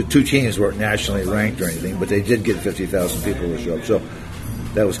 The two teams weren't nationally ranked or anything, but they did get 50,000 people to show up. So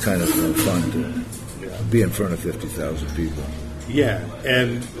that was kind of fun to be in front of 50,000 people. Yeah,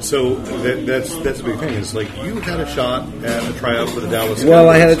 and so that's a big thing. It's like you had a shot at a tryout for the Dallas Cowboys. Well,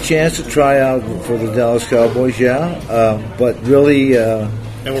 I had a chance to try out for the Dallas Cowboys, but really...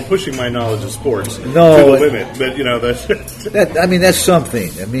 and we're pushing my knowledge of sports to the limit, but that's something.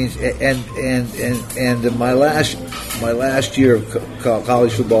 I mean, and my last year of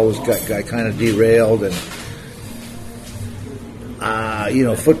college football got kind of derailed, and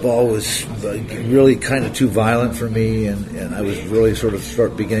football was really kind of too violent for me, and I was really sort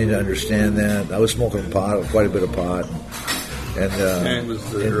of beginning to understand that. I was smoking pot, quite a bit of pot. And it was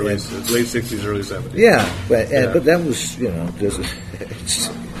the late 60s, early 70s. Yeah, but that was,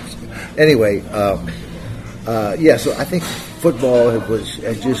 anyway, so I think football was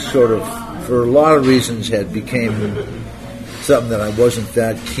just sort of, for a lot of reasons, had became something that I wasn't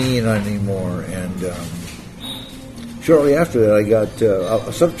that keen on anymore. And shortly after that, I got,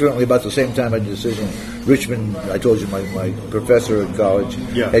 subsequently about the same time I did a decision, Richmond, I told you my professor at college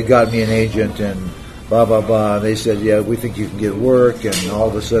had got me an agent, and blah, blah, blah. They said, we think you can get work, and all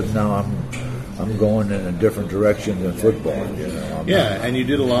of a sudden now I'm going in a different direction than football. And you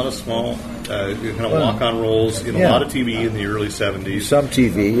did a lot of small kind of walk-on roles in a lot of TV in the early 70s. Some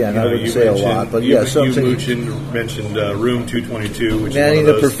TV, and I wouldn't say a lot, but something. You mentioned Room 222, which Manny is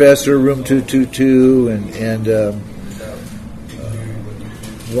the Professor, Room 222, and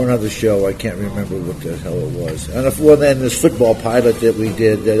one other show, I can't remember what the hell it was. And then this football pilot that we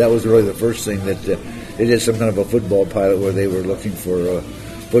did, that was really the first thing that they did, some kind of a football pilot where they were looking for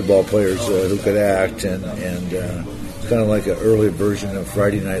football players who could act, and kind of like an early version of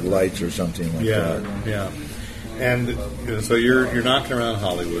Friday Night Lights or something like that. Yeah. And so you're knocking around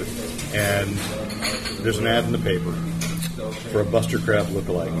Hollywood, and there's an ad in the paper for a Buster Crabbe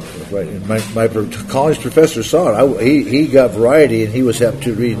lookalike. Right, and my college professor saw it. He got Variety, and he was up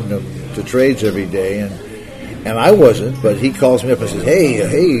to reading the trades every day, and I wasn't. But he calls me up and says, "Hey,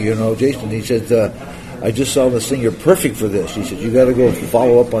 Jason." He said, "I just saw this thing. You're perfect for this." He said, "You got to go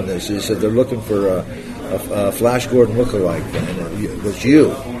follow up on this." He said, "They're looking for a Flash Gordon lookalike, and it was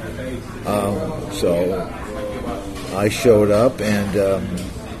you." So I showed up, and.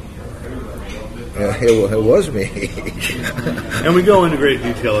 It was me. And we go into great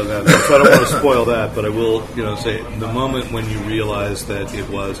detail in that, so I don't want to spoil that, but I will, say the moment when you realize that it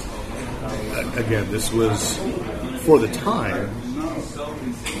was, again, this was, for the time,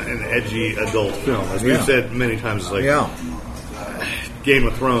 an edgy adult film. As we've said many times, it's like Game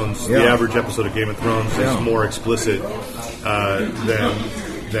of Thrones, the average episode of Game of Thrones is more explicit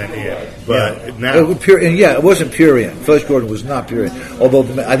than it. But now... It wasn't purient. Flash Gordon was not purient. Although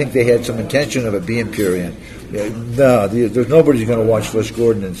I think they had some intention of it being purient. No, there's nobody going to watch Flash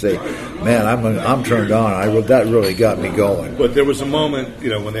Gordon and say, "Man, I'm turned on. That really got me going." But there was a moment,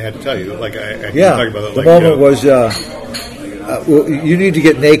 when they had to tell you, like I talk about it. The moment was, you need to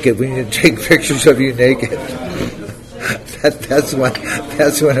get naked. We need to take pictures of you naked. That's when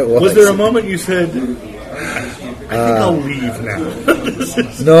it was. Was there a moment you said, I think I'll leave now?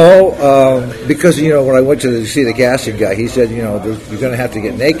 No, because when I went to see the casting guy, he said, you're going to have to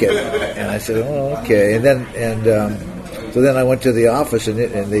get naked, and I said, "Oh, okay." And so then I went to the office, and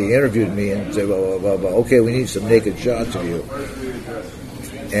they interviewed me and said, well, "Okay, we need some naked shots of you."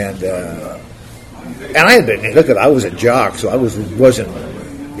 And I had been, I was a jock, so I wasn't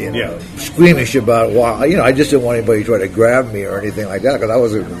squeamish about why. I just didn't want anybody to try to grab me or anything like that because I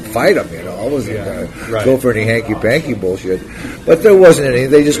wasn't going to fight them. I wasn't going to go for any hanky panky bullshit. But there wasn't any.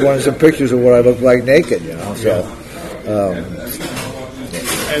 They just wanted some pictures of what I looked like naked. So.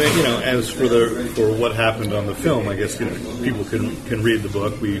 And as for what happened on the film, I guess people can read the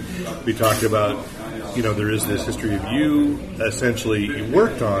book. We talked about there is this history of you. Essentially, you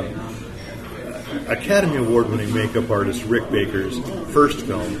worked on Academy Award-winning makeup artist Rick Baker's first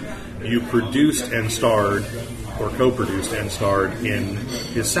film. You produced and starred, or co-produced and starred in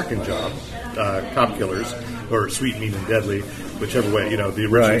his second job, Cop Killers, or Sweet, Mean, and Deadly, whichever way. The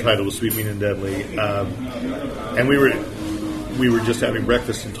original title was Sweet, Mean, and Deadly, and we were just having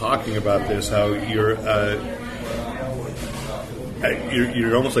breakfast and talking about this. How you're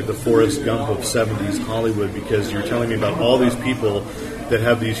almost like the Forrest Gump of '70s Hollywood, because you're telling me about all these people that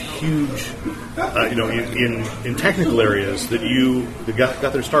have these huge, in technical areas that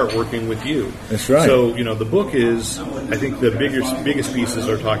got their start working with you. That's right. So the book is, I think the biggest pieces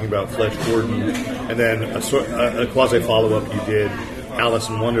are talking about Fletch Gordon, and then a quasi follow up you did, Alice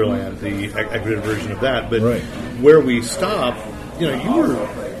in Wonderland, the edited version of that. But where we stop, you were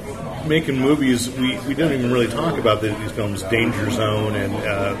making movies. We didn't even really talk about these films, Danger Zone, and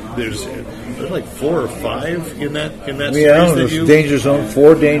there's like 4 or 5 in that series. There's Danger Zone,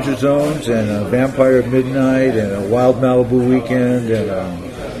 4 Danger Zones, and a Vampire at Midnight, and a Wild Malibu Weekend, and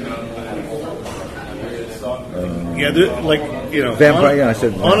Vampire. I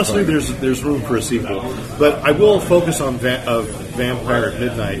said Vampire. Honestly, there's room for a sequel, but I will focus on Vampire at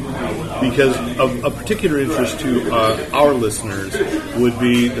Midnight because of a particular interest to our listeners would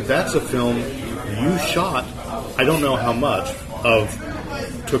be that's a film you shot. I don't know how much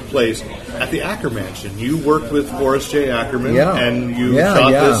took place at the Acker Mansion. You worked with Horace J. Ackerman, and you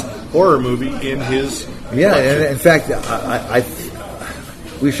shot this horror movie in his. Yeah, and in fact,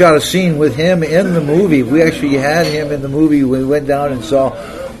 we shot a scene with him in the movie. We actually had him in the movie. We went down and saw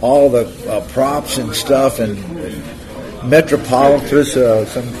all the props and stuff, and Metropolitus,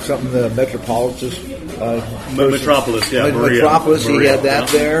 something the Metropolitus. Metropolis, Maria. Metropolis, he had that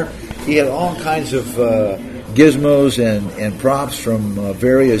there. He had all kinds of gizmos and props from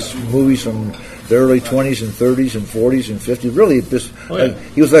various movies from the early 20s and 30s and 40s and 50s. Really,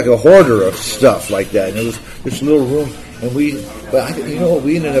 he was like a hoarder of stuff like that. And it was this little room. And we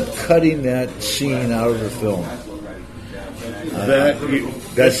ended up cutting that scene out of the film.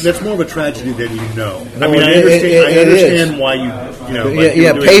 That's more of a tragedy than you know. I mean, I understand why you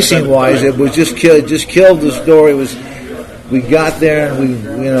pacing wise, it was just killed the story. We got there and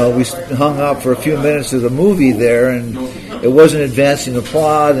we hung out for a few minutes of the movie there, and it wasn't advancing the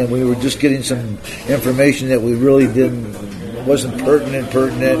plot, and we were just getting some information that we really wasn't pertinent.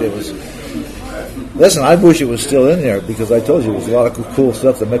 It was. Listen, I wish it was still in there because I told you it was a lot of cool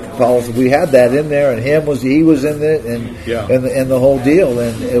stuff. The Metropolitan, we had that in there, and he was in it, and the whole deal,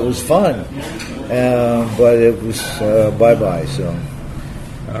 and it was fun. But it was bye. So,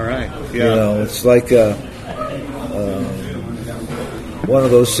 all right, it's like one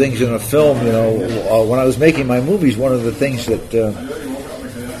of those things in a film. When I was making my movies, one of the things that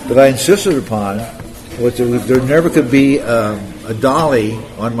I insisted upon was there never could be a dolly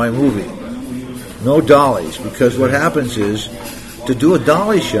on my movie. No dollies, because what happens is, to do a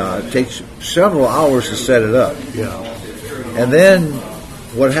dolly shot, it takes several hours to set it up. Yeah. And then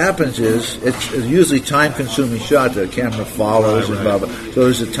what happens is, it's usually time-consuming shot. The camera follows and blah, blah. So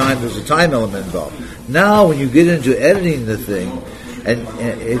there's a time element involved. Now, when you get into editing the thing, and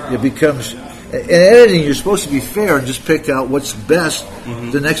it becomes... In editing, you're supposed to be fair and just pick out what's best,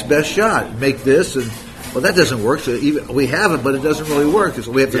 the next best shot. Make this, and... Well, that doesn't work. So we have it, but it doesn't really work,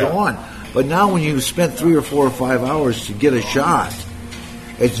 so we have to go on. But now when you spent 3 or 4 or 5 hours to get a shot,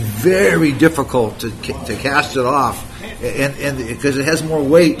 it's very difficult to cast it off, and because it has more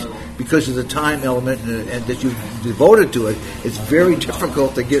weight because of the time element and that you've devoted to it. It's very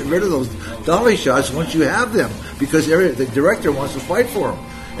difficult to get rid of those dolly shots once you have them, because the director wants to fight for them,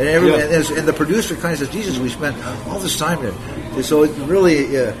 and the producer kind of says, "Jesus, we spent all this time there." So it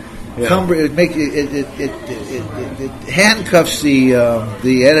really. It handcuffs the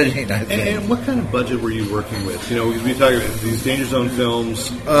editing, I think. And what kind of budget were you working with? We talk about these Danger Zone films.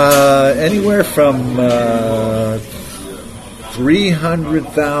 Anywhere from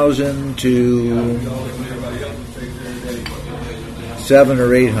 $300,000 to $700,000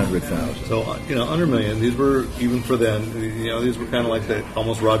 or $800,000. So under $1 million. These were, even for then, these were kind of like the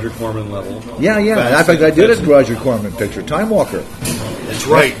almost Roger Corman level. Yeah. In fact, I did a Roger Corman picture, Time Walker. That's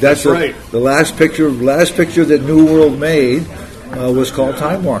right. That's right. The last picture that New World made was called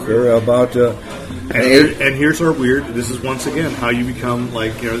Time Walker, about And here's our weird. This is once again how you become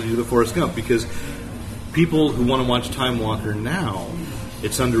like the Forrest Gump, because people who want to watch Time Walker now,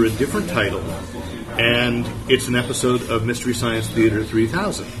 it's under a different title, and it's an episode of Mystery Science Theater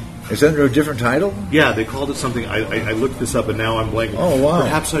 3000. It's under a different title? Yeah, they called it something. I looked this up, and now I'm blanking. Oh, wow.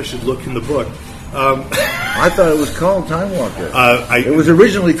 Perhaps I should look in the book. I thought it was called Time Walker. It was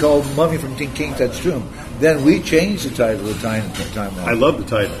originally called Mummy from King Tut's Tomb. Then we changed the title to Time Walker. I love the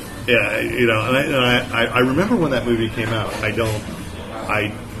title. Yeah, and I remember when that movie came out.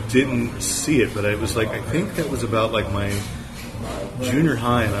 I didn't see it, but it was like, I think that was about like my junior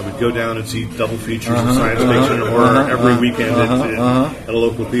high, and I would go down and see double features of science fiction or horror every weekend at a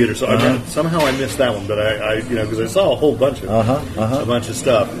local theater. So somehow I missed that one, but I because I saw a whole bunch of a bunch of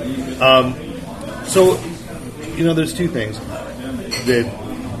stuff. So there's two things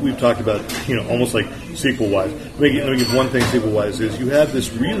that we've talked about, almost like sequel-wise. Let me give one thing sequel-wise is you have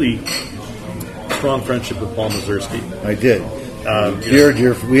this really strong friendship with Paul Mazursky. I did.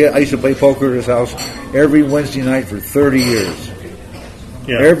 I used to play poker at his house every Wednesday night for 30 years.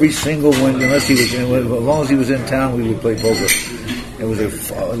 Yeah. Every single Wednesday, as long as he was in town, we would play poker. It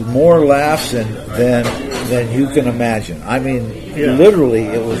was more laughs than you can imagine. I mean, literally,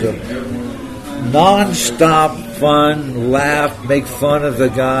 it was a non-stop fun, laugh, make fun of the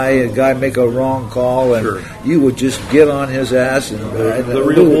guy make a wrong call, and you would just get on his ass. The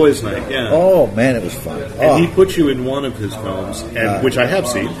real boys' night, yeah. Oh, man, it was fun. And he put you in one of his films, which I have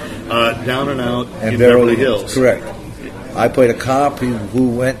seen, Down and Out in Beverly Hills. Correct. I played a cop who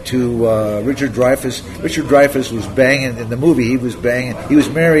went to Richard Dreyfuss. Richard Dreyfuss was banging in the movie. He was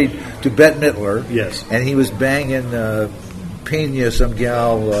married to Bette Midler. Yes. And he was banging Pena, some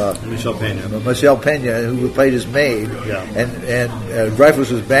gal, Michelle Pena, who played his maid. Yeah. And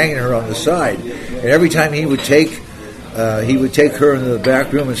Dreyfuss was banging her on the side. And every time he would take her into the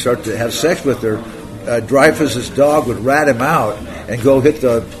back room and start to have sex with her, Dreyfuss's dog would rat him out and go hit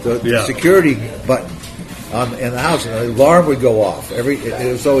the security button in the house, and the alarm would go off.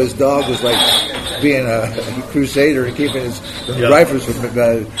 So his dog was like being a crusader and keeping Dreyfuss from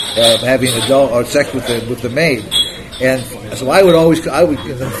having sex with the maid. And so I would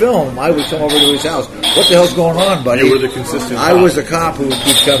in the film, I would come over to his house. What the hell's going on, buddy? You were the consistent I was the cop who would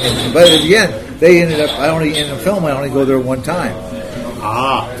keep coming. But at the end, they ended up, in the film, I only go there one time.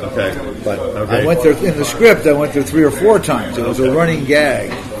 Ah, okay. But I went there, in the script, I went there 3 or 4 times. It was a running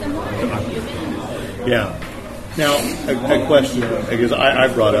gag. Yeah. Now, a question, because I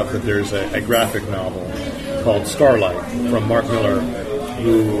brought up that there's a graphic novel called Starlight from Mark Miller,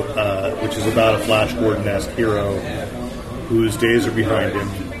 which is about a Flash Gordon-esque hero whose days are behind him.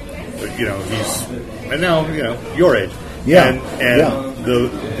 But, he's now your age. Yeah. And the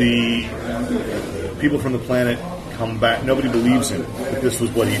people from the planet come back. Nobody believes him that this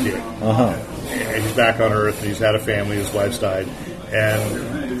was what he did. And he's back on Earth, and he's had a family. His wife's died,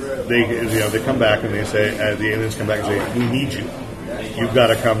 and they come back and they say, the aliens come back and say, we need you. You've got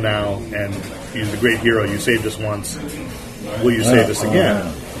to come now, and you're the great hero. You saved us once. Will you save us again?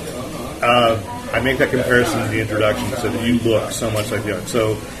 I make that comparison in the introduction so that you look so much like the other.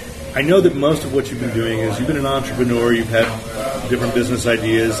 So I know that most of what you've been doing is you've been an entrepreneur, you've had different business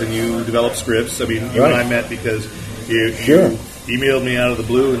ideas, and you develop scripts. I mean, you and I met because you emailed me out of the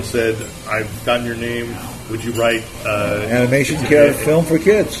blue and said, I've gotten your name. Would you write animation film for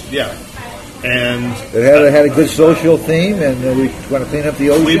kids? Yeah. And it had a good social theme, and we want to clean up the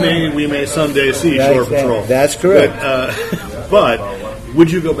ocean. We may someday see Shore Patrol. That's correct. But would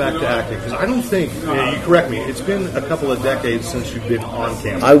you go back to acting? Because I don't think, you correct me, it's been a couple of decades since you've been on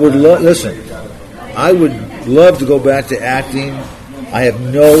camera. I would listen. I would love to go back to acting. I have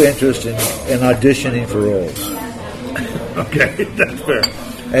no interest in auditioning for roles. Okay, that's fair.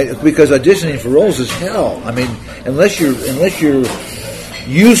 Because auditioning for roles is hell. I mean, unless you're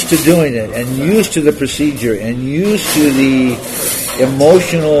used to doing it and used to the procedure and used to the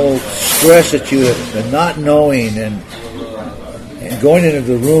emotional stress that you have, and not knowing and going into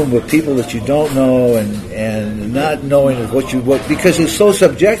the room with people that you don't know and not knowing what because it's so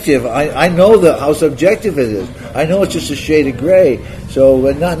subjective. I know how subjective it is. I know it's just a shade of gray.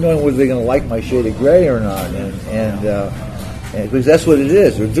 So not knowing whether they're going to like my shade of gray or not, and because that's what it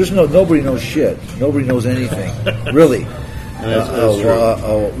is. There's nobody knows shit. Nobody knows anything, really.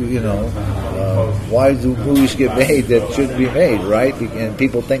 Why do movies get made that shouldn't be made, right? And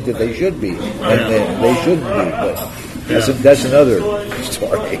people think that they should be, and they shouldn't be. But that's another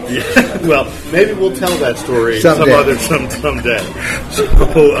story. Yeah. Well, maybe we'll tell that story someday.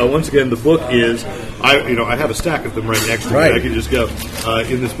 So once again, the book is I have a stack of them right next to me. I can just go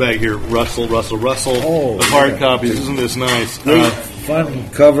in this bag here. Russell. Oh, the hard copies. Isn't this nice? Great, fun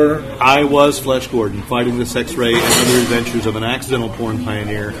cover. I Was Flesh Gordon, Fighting the Sex Ray and Other Adventures of an Accidental Porn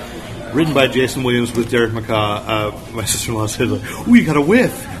Pioneer. Written by Jason Williams with Derek McCaw. My sister-in-law said, "Oh, you got a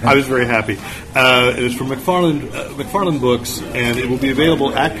whiff." I was very happy. It is from McFarlane Books, and it will be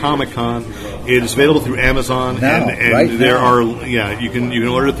available at Comic-Con. It is available through Amazon, you can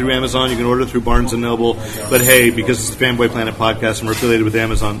order it through Amazon. You can order it through Barnes and Noble. But hey, because it's the Fanboy Planet podcast and we're affiliated with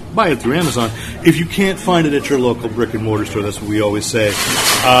Amazon, buy it through Amazon. If you can't find it at your local brick and mortar store, that's what we always say.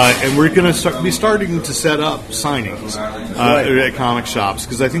 And we're going to be starting to set up signings at comic shops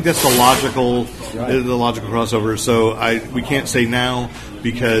because I think that's the logical crossover. So we can't say now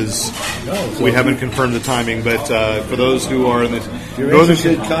because we haven't confirmed the timing. But for those who are in the northern, you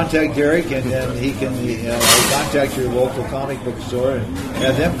should contact Derek, and then he can contact your local comic book store and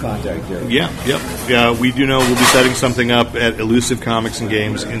have them contact Derek. Yeah. We do know we'll be setting something up at Elusive Comics and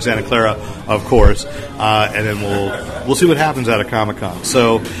Games in Santa Clara, of course, and then we'll see what happens out of Comic-Con.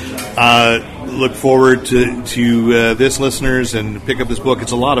 So. Look forward to this, listeners, and pick up this book.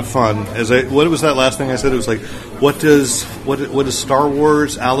 It's a lot of fun. What was that last thing I said? It was like, what does Star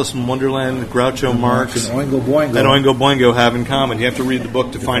Wars, Alice in Wonderland, Groucho Marx, and Oingo Boingo have in common? You have to read the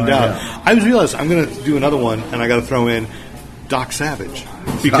book to find out. I just realized I'm going to do another one, and I got to throw in Doc Savage.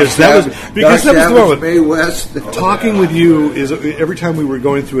 Because that was the one. Mae West. Talking with you is every time we were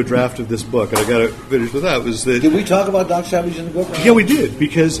going through a draft of this book, and I got to finish with that. Was that did we talk about Doc Savage in the book? Yeah, we did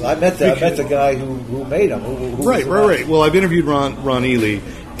because I met the guy who made him. Who right. Well, I've interviewed Ron Ely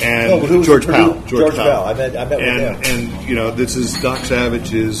and George Powell. George Powell. I met with him. And this is Doc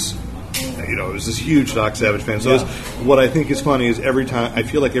Savage is. Is this huge Doc Savage fan. So what I think is funny is every time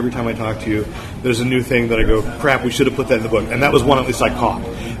I talk to you, there's a new thing that I go, crap, we should have put that in the book. And that was one at least I caught,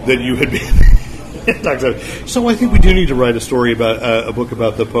 that you had been Doc Savage. So I think we do need to write a story about a book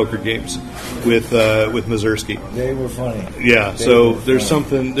about the poker games with Mazursky. They were funny. Yeah, there's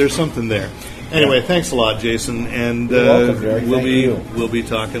something there. Anyway, thanks a lot, Jason, and you're welcome, Derek. we'll be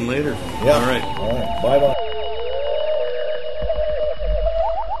talking later. Yeah. All right. Bye-bye.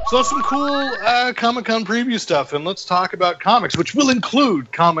 So some cool Comic-Con preview stuff, and let's talk about comics, which will include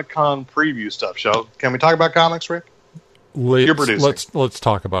Comic-Con preview stuff. Can we talk about comics, Rick? You're producing. Let's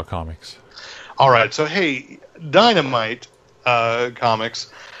talk about comics. All right. So, hey, Dynamite Comics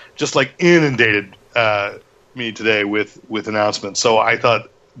just inundated me today with announcements. So I thought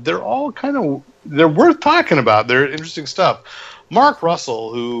they're worth talking about. They're interesting stuff. Mark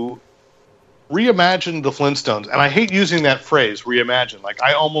Russell, who reimagined the Flintstones, and I hate using that phrase, reimagine.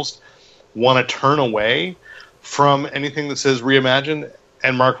 I almost want to turn away from anything that says reimagine,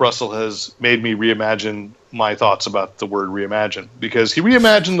 and Mark Russell has made me reimagine my thoughts about the word reimagine, because he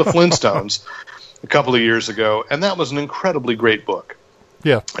reimagined the Flintstones a couple of years ago, and that was an incredibly great book.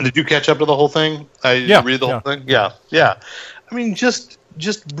 Yeah. And did you catch up to the whole thing? Read the whole thing? Yeah. I mean, just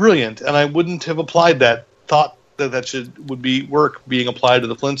brilliant, and I wouldn't have applied that thought that would be work being applied to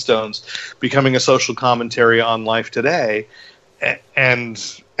the Flintstones, becoming a social commentary on life today, and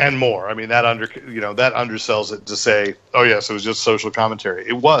more. I mean, that undersells it to say, oh yes, it was just social commentary.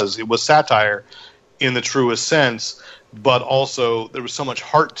 It was satire in the truest sense, but also there was so much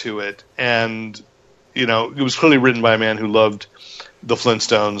heart to it, and it was clearly written by a man who loved the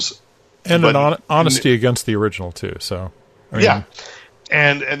Flintstones, and an honesty against the original too. So yeah.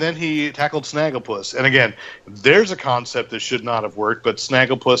 And then he tackled Snagglepuss. And again, there's a concept that should not have worked, but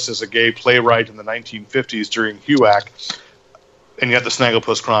Snagglepuss is a gay playwright in the 1950s during HUAC, and yet the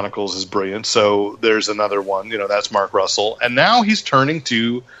Snagglepuss Chronicles is brilliant. So there's another one, that's Mark Russell. And now he's turning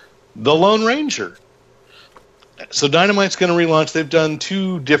to The Lone Ranger. So Dynamite's going to relaunch. They've done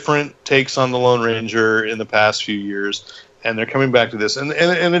 2 different takes on The Lone Ranger in the past few years, and they're coming back to this. And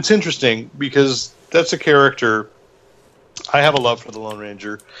it's interesting because that's a character. I have a love for the Lone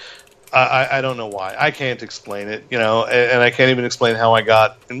Ranger. I don't know why. I can't explain it, and I can't even explain how I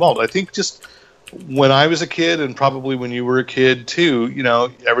got involved. I think just when I was a kid, and probably when you were a kid too,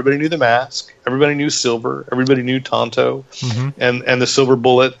 everybody knew the Mask, everybody knew Silver, everybody knew Tonto, and the Silver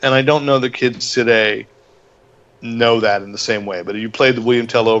Bullet. And I don't know that kids today know that in the same way. But you played the William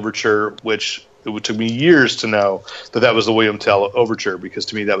Tell Overture, which it took me years to know that was the William Tell Overture, because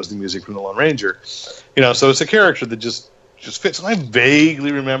to me that was the music from the Lone Ranger. So it's a character that just fits. And I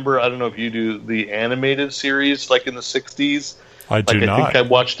vaguely remember, I don't know if you do, the animated series in the 60s. I do not. I think I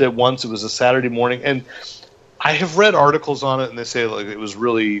watched it once. It was a Saturday morning. And I have read articles on it, and they say it was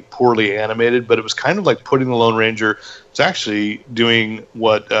really poorly animated, but it was kind of like putting the Lone Ranger. It's actually doing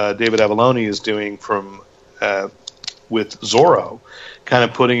what David Avalone is doing with Zorro, kind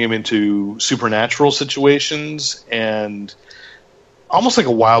of putting him into supernatural situations and almost like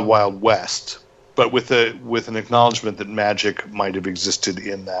a Wild Wild West, but with an acknowledgement that magic might have existed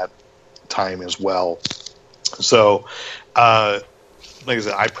in that time as well. So, like I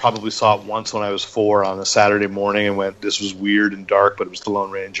said, I probably saw it once when I was 4 on a Saturday morning and went, this was weird and dark, but it was the Lone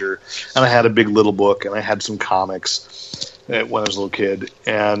Ranger. And I had a big little book, and I had some comics when I was a little kid.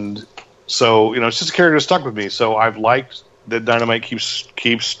 And so, it's just a character that stuck with me. So I've liked that Dynamite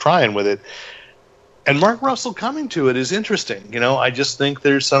keeps trying with it. And Mark Russell coming to it is interesting. I just think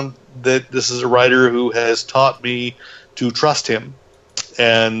that this is a writer who has taught me to trust him.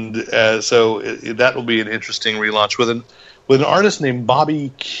 And so that will be an interesting relaunch with an artist named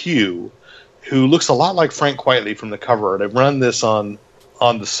Bobby Q, who looks a lot like Frank Quitely from the cover art. I've run this on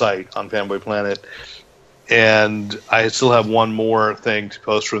the site, on Fanboy Planet, and I still have one more thing to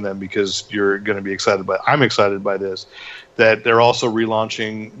post from them because you're going to be excited I'm excited by this, that they're also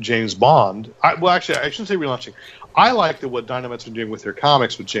relaunching James Bond. Actually, I shouldn't say relaunching. I like that what Dynamite's been doing with their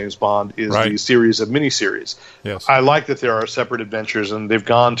comics with James Bond is the series of miniseries. Yes. I like that there are separate adventures, and they've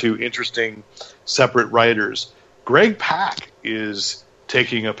gone to interesting separate writers. Greg Pak is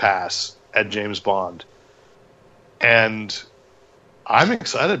taking a pass at James Bond, and I'm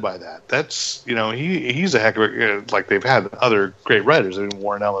excited by that. That's he's a heck of a like they've had other great writers. I mean,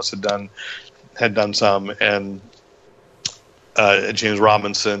 Warren Ellis had done some, and James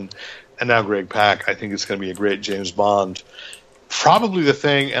Robinson, and now Greg Pak. I think it's going to be a great James Bond. Probably the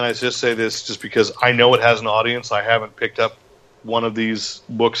thing, and I just say this just because I know it has an audience. I haven't picked up one of these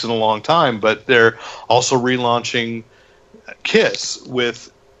books in a long time, but they're also relaunching Kiss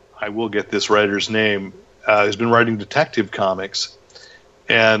with, I will get this writer's name, who's been writing detective comics,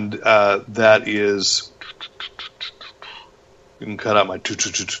 and that is, you can cut out my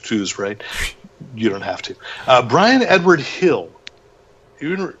twos, right? You don't have to. Brian Edward Hill.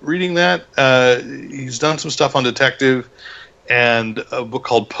 You've been reading that? He's done some stuff on detective and a book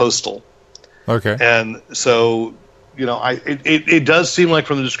called Postal. Okay. And so, it does seem like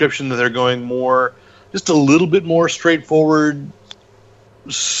from the description that they're going more, just a little bit more straightforward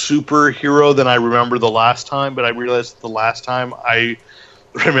superhero than I remember the last time. But I realized the last time I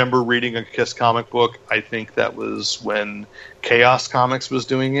remember reading a Kiss comic book, I think that was when Chaos Comics was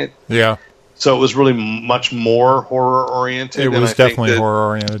doing it. Yeah. So it was really much more horror-oriented. It was definitely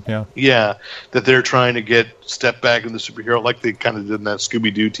horror-oriented, yeah. Yeah, that they're trying to step back in the superhero, like they kind of did in that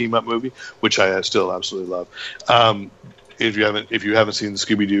Scooby-Doo team-up movie, which I still absolutely love. If you haven't seen the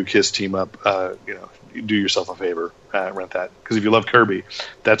Scooby-Doo Kiss team-up, do yourself a favor, rent that. Because if you love Kirby,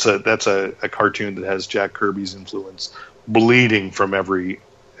 that's a cartoon that has Jack Kirby's influence bleeding from every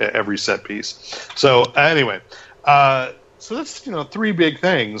set piece. So anyway. So that's 3 big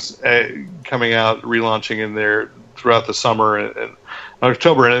things coming out, relaunching in there throughout the summer and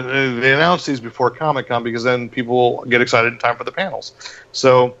October, and they announced these before Comic-Con because then people get excited in time for the panels.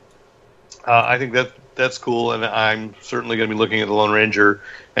 So I think that's cool, and I'm certainly going to be looking at the Lone Ranger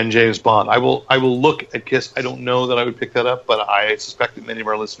and James Bond. I will look at Kiss. I don't know that I would pick that up, but I suspect that many of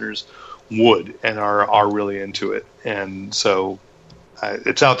our listeners would and are really into it, and so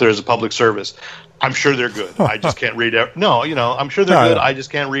it's out there as a public service. I'm sure they're good. I just can't read. I'm sure they're good. I just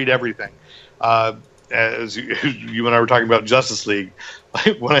can't read everything. As you and I were talking about Justice League,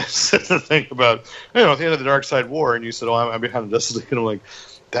 when I said the thing about at the end of the Dark Side War, and you said, "Oh, I'm behind Justice League," and I'm like,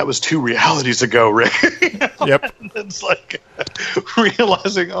 "That was 2 realities ago, Rick." Yep. And it's like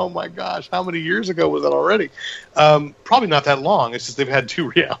realizing, oh my gosh, how many years ago was that already? Probably not that long. It's just they've had 2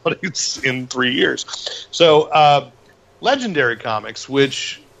 realities in 3 years. So, Legendary Comics,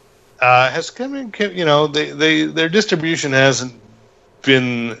 which has come in, their distribution hasn't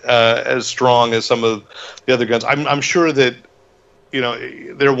been as strong as some of the other guns. I'm sure that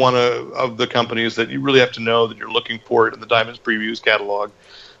they're one of the companies that you really have to know that you're looking for it in the Diamonds Previews catalog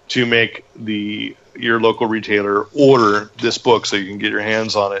to make your local retailer order this book so you can get your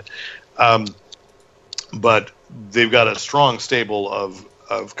hands on it. But they've got a strong stable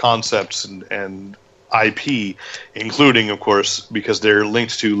of concepts and IP, including, of course, because they're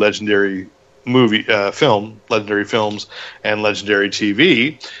linked to Legendary Legendary Films, and Legendary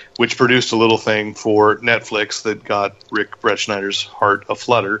TV, which produced a little thing for Netflix that got Rick Bretschneider's heart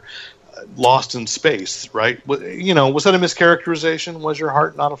aflutter. Lost in Space, right? Was that a mischaracterization? Was your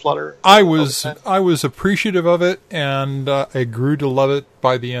heart not aflutter? I was appreciative of it, and I grew to love it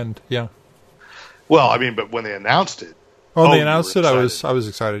by the end. Yeah. Well, I mean, but when they announced it. Oh, they announced it. I was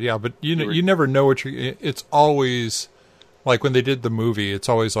excited. Yeah, but you never know what it's always Like when they did the movie, it's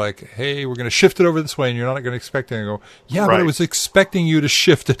always like, hey, we're going to shift it over this way, and you're not going to expect it. And I go, yeah, but I was expecting you to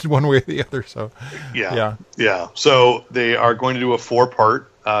shift it one way or the other. So, yeah. So they are going to do a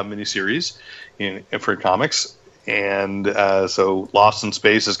 4-part miniseries for comics. And so Lost in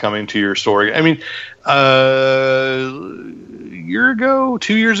Space is coming to your story. I mean,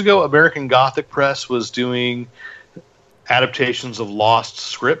 2 years ago, American Gothic Press was doing adaptations of Lost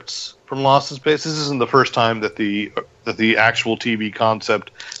scripts from Lost in Space. This isn't the first time that the actual TV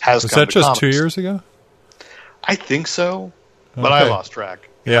concept has come to comics. Was that just 2 years ago? I think so, but I lost track.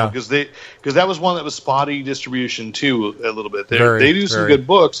 Yeah, because that was one that was spotty distribution too, a little bit. They do some good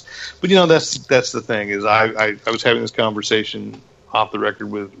books, but that's the thing is I was having this conversation off the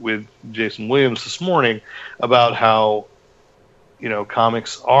record with Jason Williams this morning about how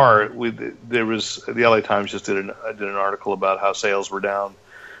comics are. There was the LA Times just did an article about how sales were down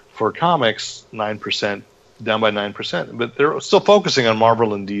for comics 9%, down by 9%, but they're still focusing on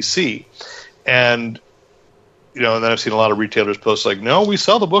Marvel and DC, and then I've seen a lot of retailers post like, no, we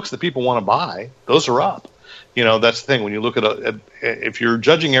sell the books that people want to buy. Those are up. That's the thing. When you look at if you're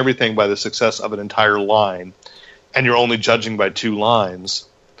judging everything by the success of an entire line and you're only judging by 2 lines,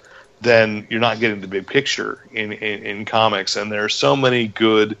 then you're not getting the big picture in comics. And there are so many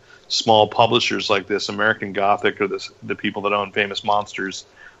good small publishers like this. American Gothic or the people that own Famous Monsters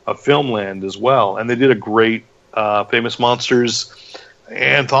of Filmland as well. And they did a great Famous Monsters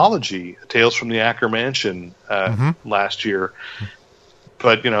anthology, Tales from the Acker Mansion, last year,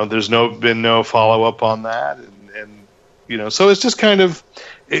 but there's been no follow up on that, and so it's just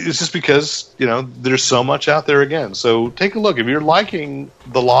it's just because there's so much out there again. So take a look if you're liking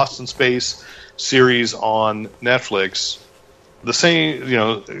the Lost in Space series on Netflix. The same,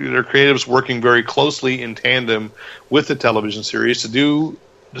 their creatives working very closely in tandem with the television series to do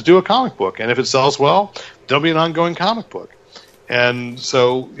a comic book, and if it sells well, there'll be an ongoing comic book. And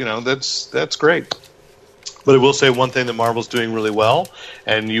so, that's great. But I will say one thing that Marvel's doing really well,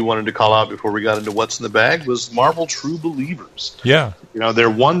 and you wanted to call out before we got into what's in the bag, was Marvel True Believers. Yeah. They're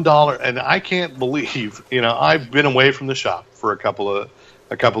 $1, and I can't believe, I've been away from the shop for a couple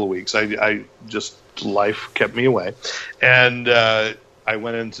of weeks. I just, life kept me away. And I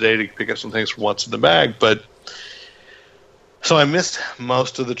went in today to pick up some things from what's in the bag, but so I missed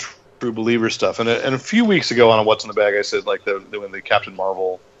most of the True Believer stuff, and a few weeks ago on What's in the Bag, I said like when the Captain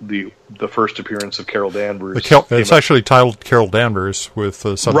Marvel, the first appearance of Carol Danvers. It's actually titled Carol Danvers with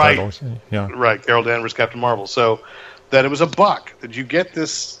subtitles. Right. Yeah, right. Carol Danvers, Captain Marvel. So that it was $1. That you get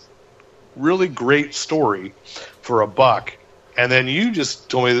this really great story for $1, and then you just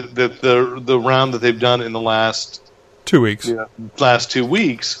told me that the round that they've done in the last 2 weeks,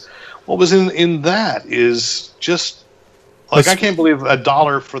 what was in that is just. Like, I can't believe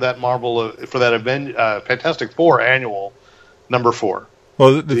 $1 for that Fantastic Four annual number 4.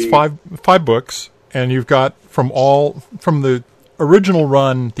 Well, it's five books, and you've got from the original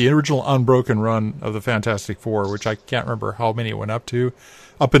run, the original unbroken run of the Fantastic Four, which I can't remember how many it went up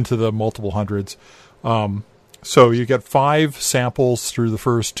into the multiple hundreds. So you get 5 samples through the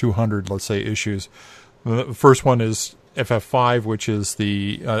first 200, let's say, issues. The first one is FF5, which is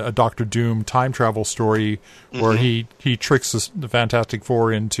a Doctor Doom time travel story where he tricks the Fantastic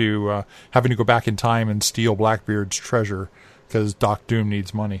Four into having to go back in time and steal Blackbeard's treasure because Doc Doom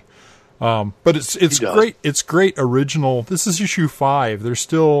needs money. But it's great. It's great original. This is issue 5. There's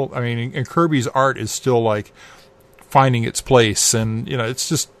still, and Kirby's art is still like finding its place, and it's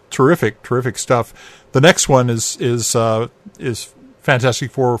just terrific stuff. The next one is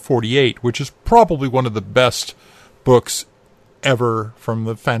Fantastic Four 48, which is probably one of the best books ever from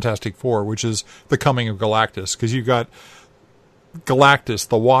the Fantastic Four, which is The Coming of Galactus, because you've got Galactus,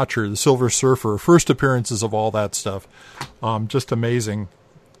 the Watcher, the Silver Surfer, first appearances of all that stuff. Just amazing.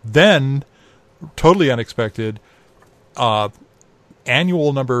 Then, totally unexpected,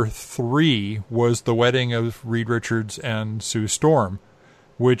 annual number 3 was The Wedding of Reed Richards and Sue Storm,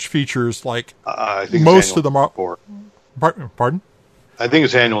 which features like I think most of the four. Pardon? I think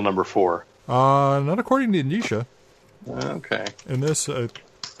it's annual number 4. Not according to Nisha. Okay. In this, I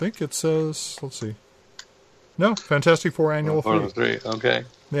think it says, let's see. No, Fantastic Four Annual 3. Okay.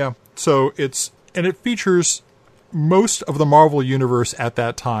 Yeah. So it features most of the Marvel Universe at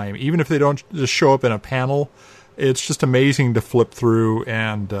that time. Even if they don't just show up in a panel, it's just amazing to flip through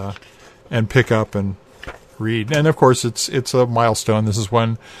and pick up and read. And of course, it's a milestone. This is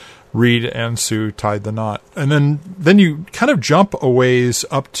when Reed and Sue tied the knot. And then you kind of jump a ways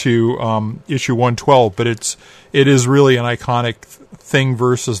up to issue 112, but it is really an iconic Thing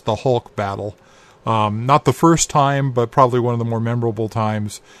versus the Hulk battle. Not the first time, but probably one of the more memorable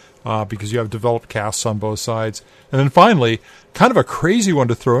times. because you have developed casts on both sides. And then finally, kind of a crazy one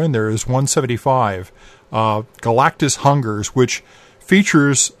to throw in there is 175, Galactus Hungers, which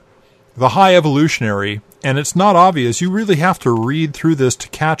features the High Evolutionary. And it's not obvious. You really have to read through this to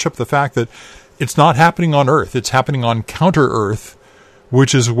catch up the fact that it's not happening on Earth. It's happening on Counter-Earth,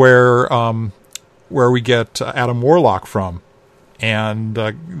 which is where we get Adam Warlock from. And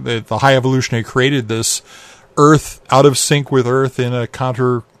the High Evolutionary created this Earth out of sync with Earth in a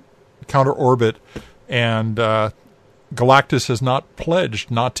counter orbit, and Galactus has not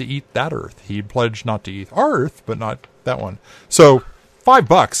pledged not to eat that Earth. He pledged not to eat our Earth, but not that one. So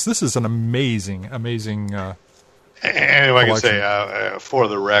 $5. This is an amazing. And if I can say, for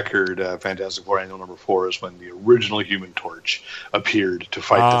the record, Fantastic Four Annual number 4 is when the original Human Torch appeared to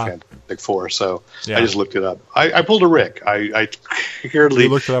fight the Fantastic Four. So I just looked it up. I pulled a Rick. I carefully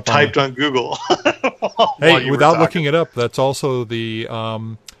typed on Google. Hey, without looking it up, that's also the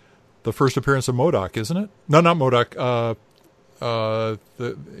first appearance of MODOK, isn't it? No, not MODOK.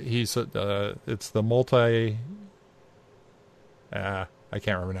 It's the multi. I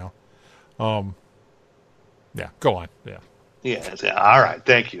can't remember now. Yeah, go on. Yeah. All right.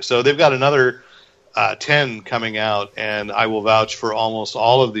 Thank you. So they've got another 10 coming out, and I will vouch for almost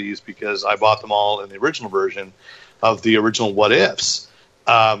all of these because I bought them all in the original version of the original What Ifs.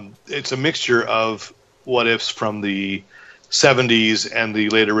 It's a mixture of What Ifs from the 70s and the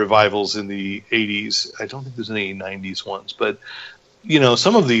later revivals in the 80s. I don't think there's any 90s ones, but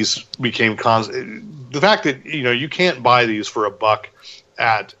some of these became the fact that you can't buy these for $1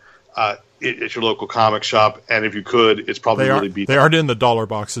 at your local comic shop, and if you could, it's probably really beat. They aren't in the dollar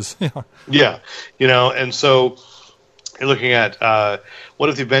boxes. Yeah, and so you're looking at what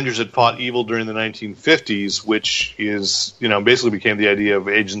if the Avengers had fought evil during the 1950s, which is basically became the idea of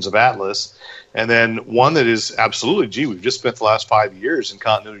Agents of Atlas, and then one that is absolutely, we've just spent the last 5 years in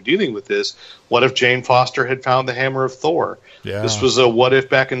continuity dealing with this. What if Jane Foster had found the hammer of Thor? Yeah. This was a what if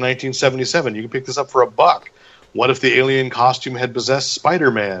back in 1977. You can pick this up for $1. What if the alien costume had possessed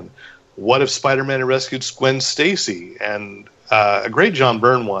Spider-Man? What if Spider-Man had rescued Gwen Stacy? And a great John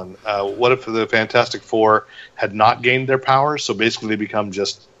Byrne one. What if the Fantastic Four had not gained their powers? So basically they become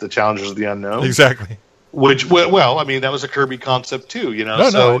just the challengers of the unknown. Exactly. Which, well, I mean, that was a Kirby concept too,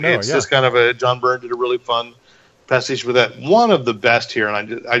 It's just kind of a, John Byrne did a really fun pastiche with that. One of the best here,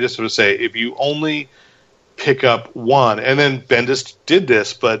 and I just sort of say, if you only pick up one, and then Bendis did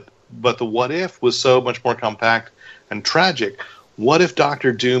this, but the What If was so much more compact and tragic. What if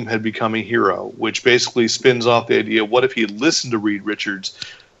Doctor Doom had become a hero, which basically spins off the idea, what if he had listened to Reed Richards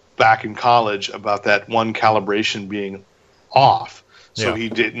back in college about that one calibration being off, so he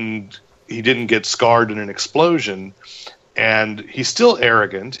didn't get scarred in an explosion, and he's still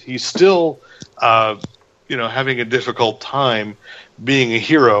arrogant, he's still having a difficult time being a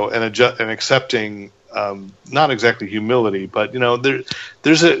hero and accepting not exactly humility, but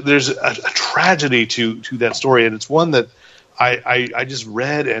there's a tragedy to that story, and it's one that I just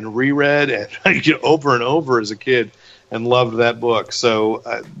read and reread and over and over as a kid and loved that book. So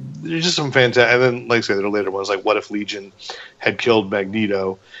there's just some fantastic. And then, like I say, there are later ones like What If Legion had killed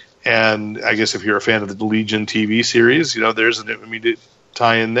Magneto, and I guess if you're a fan of the Legion TV series, there's an immediate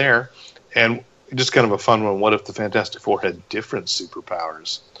tie-in there, and just kind of a fun one. What if the Fantastic Four had different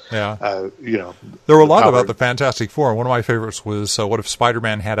superpowers? Yeah. There were a lot about the Fantastic Four. One of my favorites was what if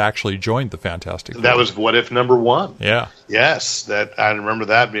Spider-Man had actually joined the Fantastic Four? That was What If number 1. Yeah. Yes. That I remember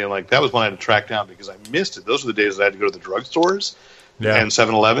that being like, that was one I had to track down because I missed it. Those were the days that I had to go to the drugstores and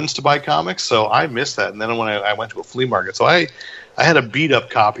 7-Elevens to buy comics, so I missed that. And then when I went to a flea market, so I had a beat-up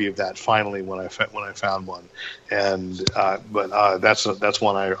copy of that finally when I found one. And that's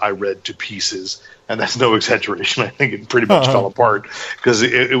one I read to pieces. And that's no exaggeration. I think it pretty much fell apart because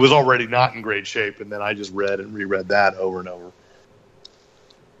it was already not in great shape. And then I just read and reread that over and over.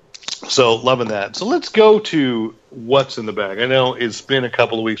 So loving that. So let's go to what's in the bag. I know it's been a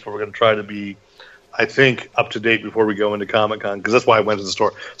couple of weeks, but we're going to try to be, I think, up to date before we go into Comic-Con, because that's why I went to the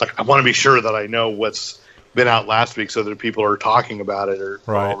store. Like, I want to be sure that I know what's been out last week so that people are talking about it or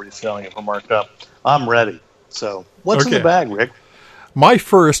already selling it for marked up. I'm ready. So what's in the bag, Rick? My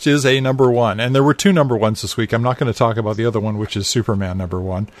first is a number 1, and there were 2 number 1s this week. I'm not going to talk about the other one, which is Superman number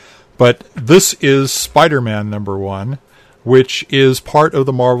 1. But this is Spider-Man number 1, which is part of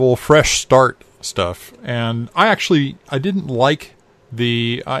the Marvel Fresh Start stuff. And I didn't like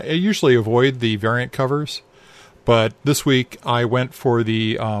I usually avoid the variant covers, but this week I went for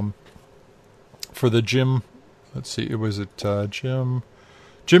the Jim, let's see, Jim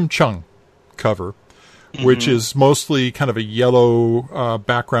Chung cover, which is mostly kind of a yellow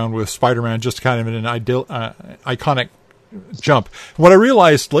background with Spider-Man, just kind of in an iconic jump. What I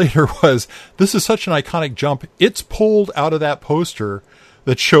realized later was this is such an iconic jump. It's pulled out of that poster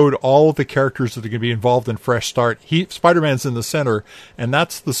that showed all of the characters that are going to be involved in Fresh Start. Spider-Man's in the center, and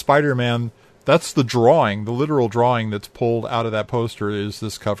that's the Spider-Man. That's the drawing, the literal drawing that's pulled out of that poster is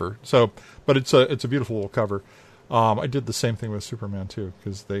this cover. So, but it's a beautiful little cover. I did the same thing with Superman too,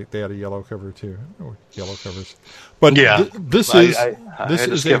 because they had a yellow cover too, yellow covers. But yeah, this is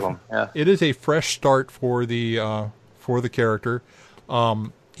it is a fresh start for the character,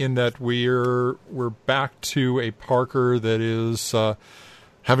 in that we're back to a Parker that is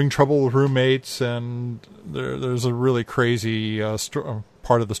having trouble with roommates, and there's a really crazy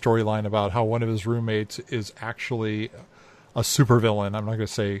part of the storyline about how one of his roommates is actually a supervillain. I'm not going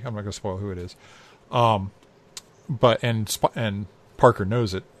to spoil who it is. But Parker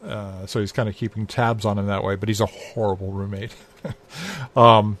knows it, so he's kind of keeping tabs on him that way. But he's a horrible roommate.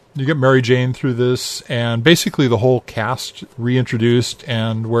 You get Mary Jane through this, and basically the whole cast reintroduced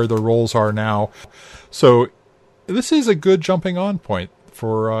and where their roles are now. So this is a good jumping on point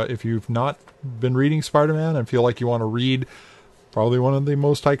for if you've not been reading Spider-Man and feel like you want to read probably one of the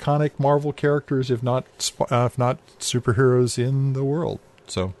most iconic Marvel characters, if not superheroes in the world.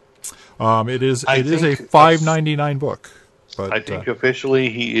 So it is a $5.99 book. But I think officially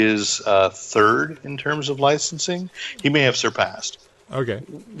he is third in terms of licensing. He may have surpassed. Okay.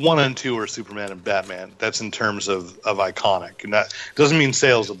 1 and 2 are Superman and Batman. That's in terms of iconic, and that doesn't mean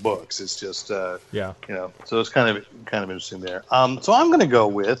sales of books. It's just So it's kind of interesting there. So I'm going to go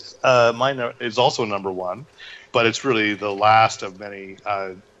with mine is also number 1, but it's really the last of many.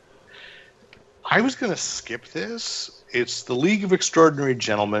 I was going to skip this. It's the League of Extraordinary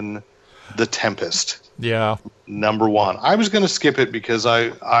Gentlemen, The Tempest. Yeah. Number 1. I was going to skip it because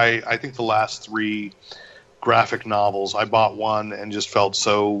I think the last 3 graphic novels, I bought one and just felt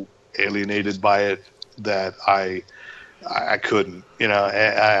so alienated by it that I couldn't.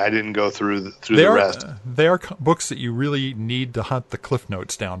 I didn't go through the rest. They are books that you really need to hunt the cliff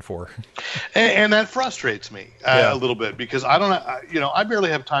notes down for. And that frustrates me a little bit because I don't, I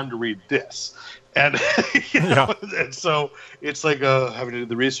barely have time to read this. And, and so it's like having to do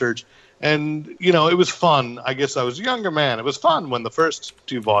the research. And, it was fun. I guess I was a younger man. It was fun when the first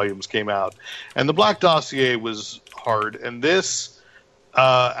 2 volumes came out. And the Black Dossier was hard. And this,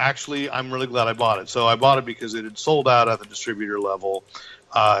 actually, I'm really glad I bought it. So I bought it because it had sold out at the distributor level.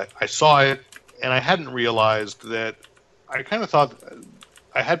 I saw it, and I hadn't realized that I kind of thought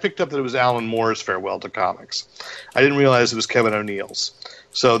I had picked up that it was Alan Moore's Farewell to Comics. I didn't realize it was Kevin O'Neill's.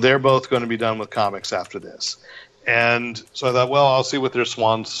 So they're both going to be done with comics after this. And so I thought, well, I'll see what their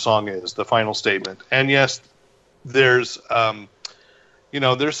swan song is, the final statement. And yes, there's,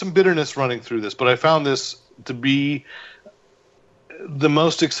 there's some bitterness running through this, but I found this to be the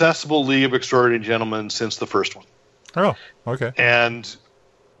most accessible League of Extraordinary Gentlemen since the first one. Oh, okay. And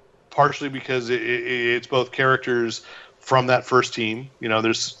partially because it's both characters from that first team.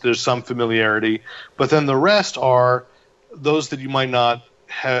 There's some familiarity, but then the rest are those that you might not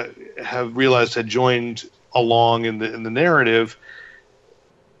have realized had joined along in the narrative.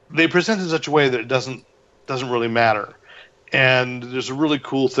 They present in such a way that it doesn't really matter. And there's a really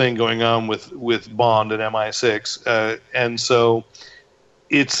cool thing going on with Bond and MI6, and so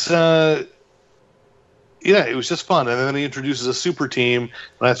it's it was just fun. And then he introduces a super team,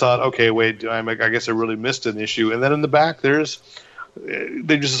 and I thought, okay, wait, I guess I really missed an issue. And then in the back, they just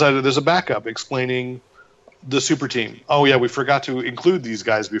decided there's a backup explaining the super team. Oh yeah, we forgot to include these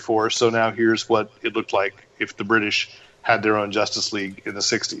guys before, so now here's what it looked like if the British had their own Justice League in the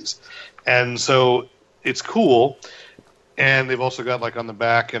 60s. And so it's cool. And they've also got on the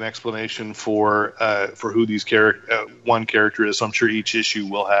back an explanation for who these one character is. So I'm sure each issue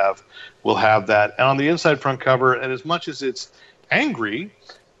will have that. And on the inside front cover, and as much as it's angry,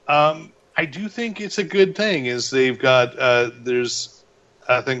 I do think it's a good thing. Is they've got there's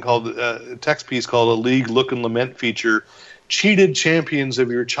a thing called a text piece called "A League Look and Lament" feature, cheated champions of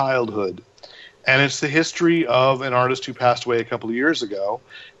your childhood. And it's the history of an artist who passed away a couple of years ago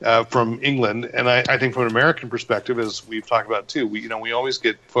from England. And I think from an American perspective, as we've talked about too, we always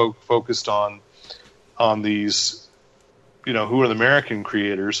get focused on these, who are the American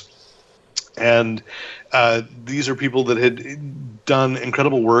creators. And these are people that had done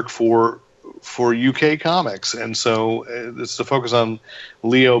incredible work for UK comics. And so it's to focus on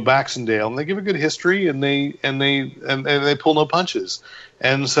Leo Baxendale, and they give a good history, and they pull no punches.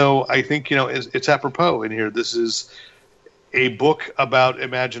 And so I think, it's apropos in here. This is a book about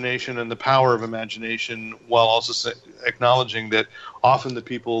imagination and the power of imagination, while also acknowledging that often the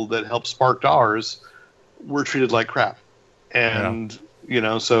people that helped spark ours were treated like crap. And,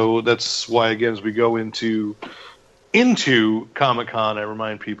 so that's why, again, as we go into into Comic-Con, I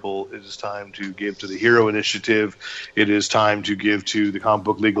remind people it is time to give to the Hero Initiative. It is time to give to the Comic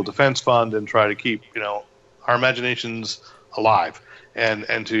Book Legal Defense Fund and try to keep, our imaginations alive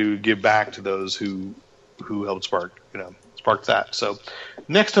and to give back to those who helped spark that. So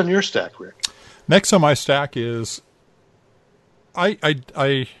next on your stack, Rick. Next on my stack is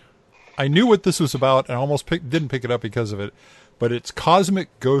I knew what this was about and almost didn't pick it up because of it, but it's Cosmic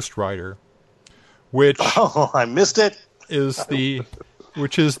Ghost Rider, which I missed it. Is the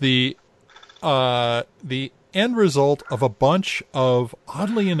end result of a bunch of,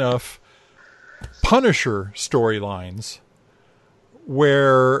 oddly enough, Punisher storylines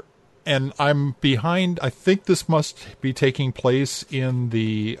where, and I'm behind, I think this must be taking place in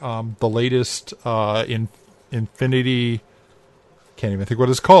the latest Infinity, can't even think what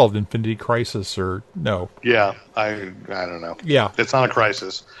it's called, Infinity Crisis or no. Yeah, I don't know. Yeah. It's not a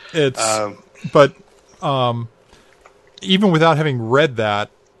crisis. But even without having read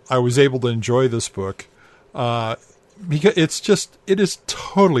that, I was able to enjoy this book because it is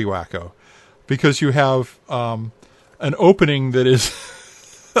totally wacko. Because you have an opening that is,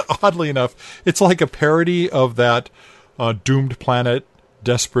 oddly enough, it's like a parody of that Doomed Planet,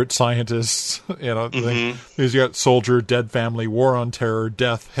 Desperate Scientists, thing. Because you got Soldier, Dead Family, War on Terror,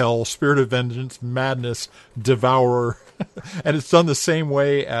 Death, Hell, Spirit of Vengeance, Madness, Devourer, and it's done the same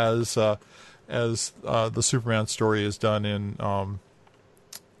way as the Superman story is done in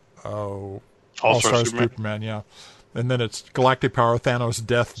All-Star Superman, yeah. And then it's Galactic Power, Thanos,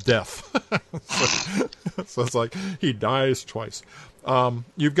 Death. So it's like he dies twice.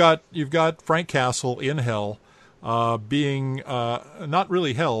 You've got Frank Castle in Hell, being not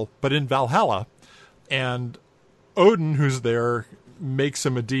really Hell, but in Valhalla, and Odin, who's there, makes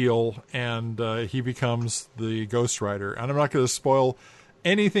him a deal, and he becomes the Ghost Rider. And I'm not going to spoil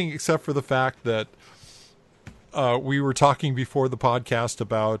anything except for the fact that we were talking before the podcast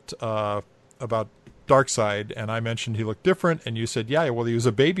about Darkseid, and I mentioned he looked different, and you said, yeah, well, he was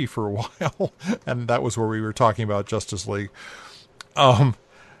a baby for a while, and that was where we were talking about Justice League. And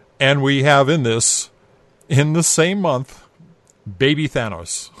we have in the same month, baby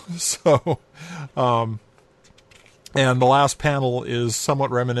Thanos. So, and the last panel is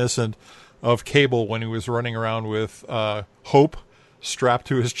somewhat reminiscent of Cable when he was running around with Hope strapped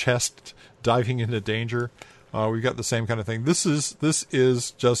to his chest, diving into danger. We've got the same kind of thing. This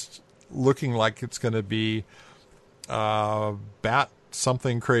is just looking like it's going to be bat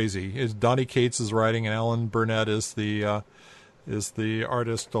something crazy. Donny Cates is writing, and Alan Burnett is the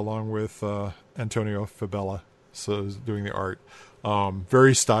artist, along with Antonio Fabella, so is doing the art.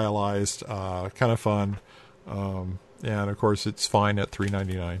 Very stylized, kind of fun, and of course it's fine at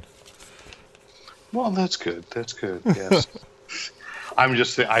 $3.99. Well, that's good. That's good. Yes. I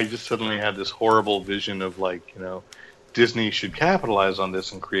just suddenly had this horrible vision of Disney should capitalize on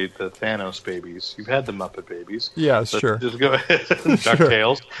this and create the Thanos babies. You've had the Muppet babies. Yeah, sure. Just go ahead.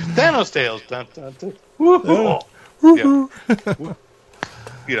 DuckTales. Thanos Tales. Dun, dun, dun. Woo-hoo.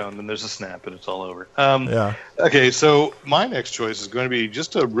 Yeah. And then there's a snap and it's all over. Yeah. Okay, so my next choice is going to be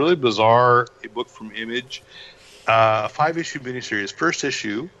just a really bizarre book from Image, a 5-issue miniseries. First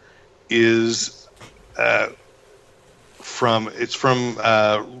issue is from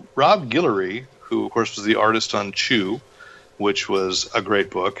Rob Guillory, who, of course, was the artist on Chew, which was a great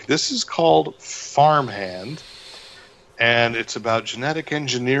book. This is called Farmhand, and it's about genetic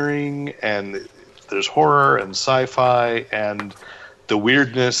engineering, and there's horror and sci-fi and the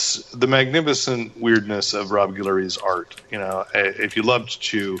weirdness, the magnificent weirdness of Rob Guillory's art. If you loved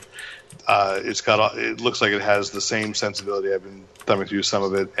Chew, it looks like it has the same sensibility. I've been thumbing through some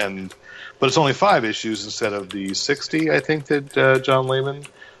of it, but it's only 5 issues instead of the 60, I think, that John Layman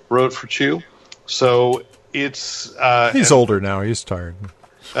wrote for Chew. So it's he's older now. He's tired.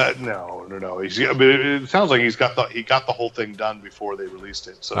 No. It sounds like he got the whole thing done before they released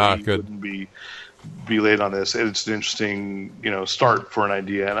it, so he wouldn't be late on this. It's an interesting start for an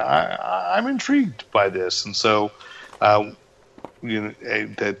idea, and I'm intrigued by this. And so that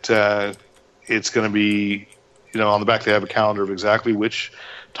it's going to be on the back they have a calendar of exactly which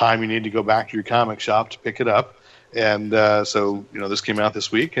time you need to go back to your comic shop to pick it up. And so this came out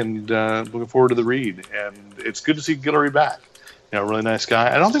this week, and looking forward to the read. And it's good to see Guillory back. Really nice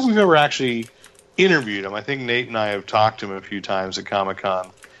guy. I don't think we've ever actually interviewed him. I think Nate and I have talked to him a few times at Comic-Con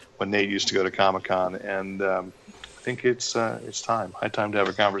when Nate used to go to Comic-Con, and I think it's time. High time to have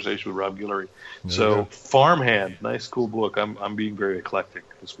a conversation with Rob Guillory. So Farmhand, nice, cool book. I'm being very eclectic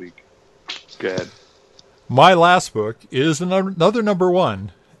this week. Go ahead. My last book is another number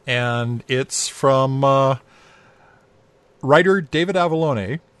one, and it's from writer David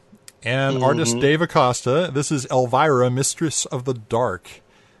Avallone, and artist Dave Acosta. This is Elvira, Mistress of the Dark.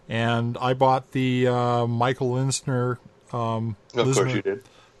 And I bought the Michael Linsner, of course you did.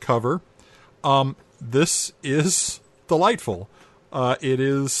 Cover. This is delightful.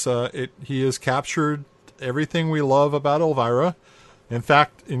 He has captured everything we love about Elvira. In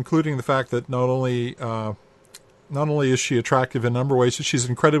fact, including the fact that not only is she attractive in a number of ways, but she's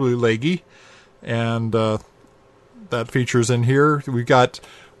incredibly leggy, and that features in here.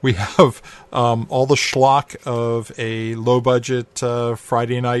 We have all the schlock of a low budget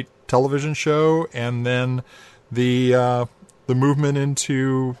Friday night television show, and then the movement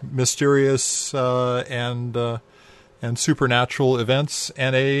into mysterious and supernatural events,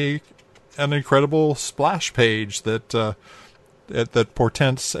 and an incredible splash page that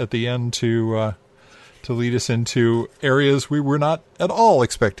portends at the end to lead us into areas we were not at all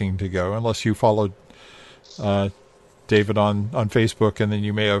expecting to go, unless you followed David on Facebook, and then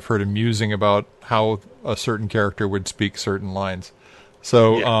you may have heard him musing about how a certain character would speak certain lines.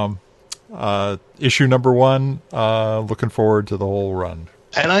 So, issue number 1, looking forward to the whole run.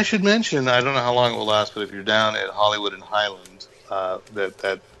 And I should mention, I don't know how long it will last, but if you're down at Hollywood and Highland,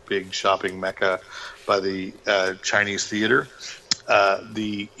 that big shopping mecca by the Chinese theater,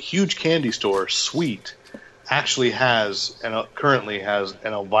 the huge candy store, Sweet, actually currently has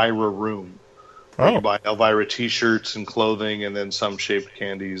an Elvira room. You buy Elvira T-shirts and clothing, and then some shaped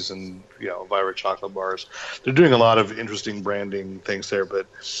candies and Elvira chocolate bars. They're doing a lot of interesting branding things there, but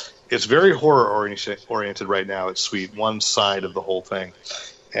it's very horror oriented right now. It's Sweet, one side of the whole thing,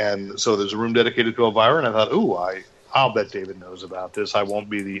 and so there's a room dedicated to Elvira. And I thought, I'll bet David knows about this. I won't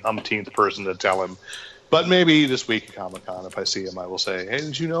be the umpteenth person to tell him. But maybe this week at Comic-Con, if I see him, I will say, hey,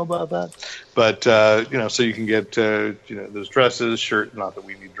 did you know about that? But, so you can get, those dresses, shirt, not that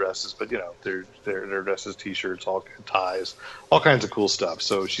we need dresses, but, their dresses, T-shirts, all ties, all kinds of cool stuff.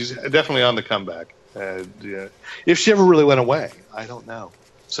 So she's definitely on the comeback. If she ever really went away, I don't know.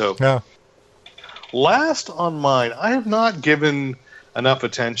 So, last on mine, I have not given enough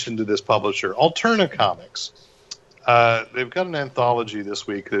attention to this publisher, Alterna Comics. They've got an anthology this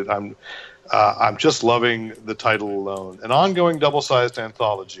week that I'm just loving the title alone. An ongoing double-sized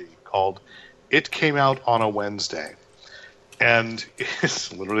anthology called It Came Out on a Wednesday. And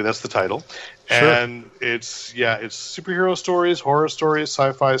it's literally, that's the title. Sure. And it's superhero stories, horror stories,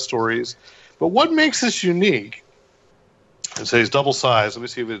 sci-fi stories. But what makes this unique, it says double-sized. Let me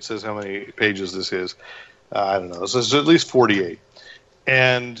see if it says how many pages this is. I don't know. It says at least 48.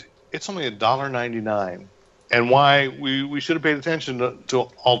 And it's only $1.99. And why we should have paid attention to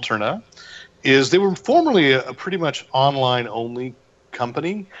Alterna is they were formerly a pretty much online-only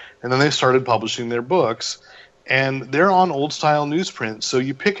company, and then they started publishing their books, and they're on old-style newsprint, so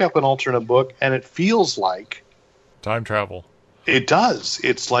you pick up an Alterna book, and it feels like time travel. It does.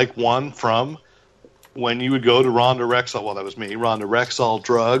 It's like one from when you would go to Rhonda Rexall, well, that was me, Rhonda Rexall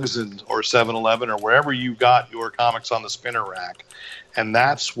Drugs or 7-Eleven or wherever you got your comics on the spinner rack, and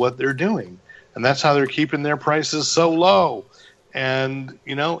that's what they're doing, and that's how they're keeping their prices so low. And,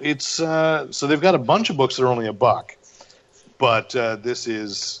 it's so they've got a bunch of books that are only $1, but this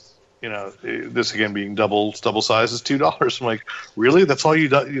is, this again being double size is $2. I'm like, really? That's all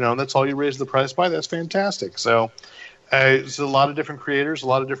that's all you raise the price by? That's fantastic. So it's a lot of different creators, a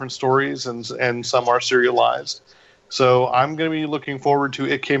lot of different stories, and some are serialized. So I'm going to be looking forward to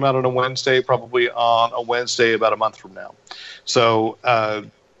It Came Out on a Wednesday, probably on a Wednesday about a month from now. So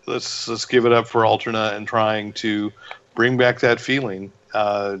let's give it up for Alterna and trying to bring back that feeling,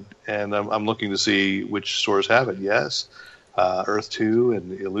 and I'm looking to see which stores have it. Yes, Earth 2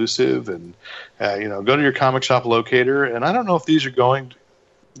 and Elusive, and go to your comic shop locator. And I don't know if these are going,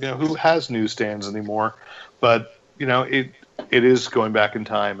 who has newsstands anymore, but it is going back in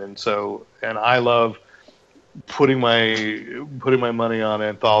time, and I love putting my money on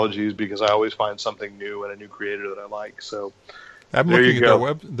anthologies because I always find something new and a new creator that I like. So. I'm looking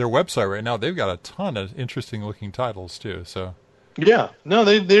at their website right now. They've got a ton of interesting looking titles too. So,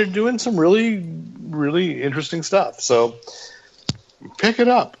 they're doing some really, really interesting stuff. So, pick it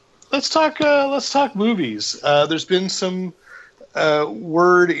up. Let's talk movies. There's been some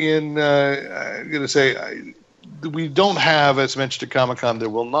word in. I'm going to say we don't have, as mentioned at Comic-Con, there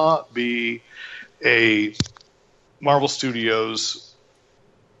will not be a Marvel Studios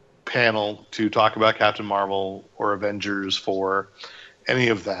panel to talk about Captain Marvel or Avengers for any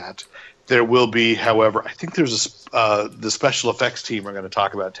of that. There will be, however, I think there's the special effects team are going to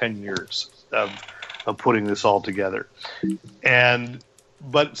talk about 10 years of putting this all together.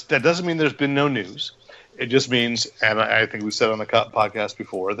 But that doesn't mean there's been no news. It just means, and I think we said on the podcast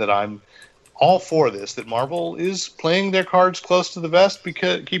before, that I'm all for this, that Marvel is playing their cards close to the vest,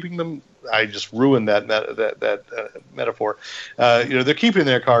 because keeping them. I just ruined that metaphor. They're keeping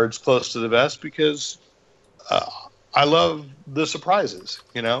their cards close to the vest because I love the surprises.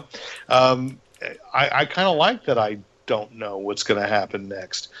 I kind of like that I don't know what's going to happen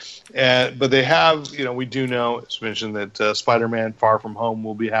next. But they have, we do know, it's mentioned that Spider-Man Far From Home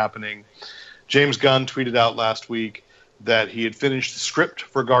will be happening. James Gunn tweeted out last week that he had finished the script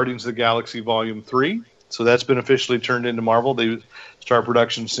for Guardians of the Galaxy Volume 3. So that's been officially turned into Marvel. They start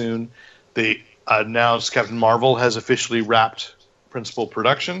production soon. They announced Captain Marvel has officially wrapped principal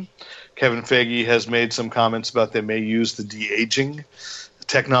production. Kevin Feige has made some comments about they may use the de-aging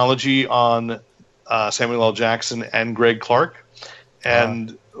technology on Samuel L. Jackson and Greg Clark.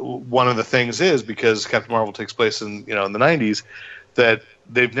 And one of the things is, because Captain Marvel takes place in the 90s, that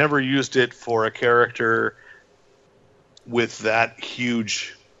they've never used it for a character with that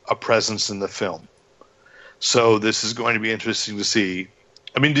huge a presence in the film. So this is going to be interesting to see.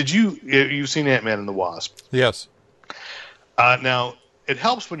 I mean, you've seen Ant-Man and the Wasp? Yes. Now, it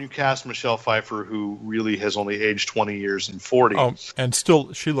helps when you cast Michelle Pfeiffer, who really has only aged 20 years and 40. Oh, and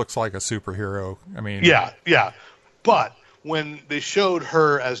still, she looks like a superhero. I mean... Yeah. But when they showed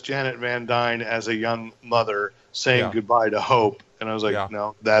her as Janet Van Dyne as a young mother saying goodbye to Hope, and I was like,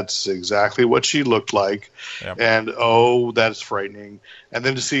 no, that's exactly what she looked like. Yep. And, that's frightening. And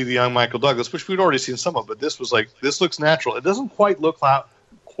then to see the young Michael Douglas, which we'd already seen some of, but this was like, this looks natural. It doesn't quite look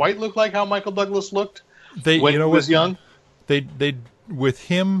like how Michael Douglas looked when he was young. They with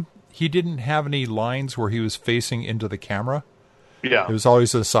him, he didn't have any lines where he was facing into the camera. Yeah. It was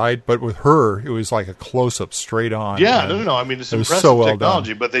always aside, but with her, it was like a close-up straight on. Yeah, no. I mean, it's impressive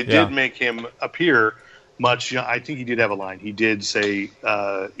technology, but they did make him appear much. I think he did have a line. He did say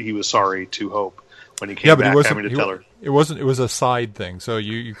he was sorry to Hope when he came back, having to tell her. It was a side thing, so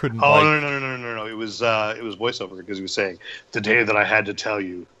you couldn't. Oh, no. It was voiceover, because he was saying, the day that I had to tell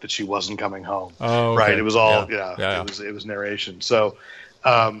you that she wasn't coming home. Oh, okay. Right. It was all It was narration. So,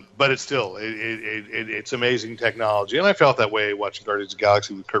 but it's still it's amazing technology, and I felt that way watching Guardians of the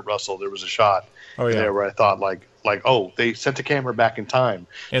Galaxy with Kurt Russell. There was a shot there where I thought like they sent the camera back in time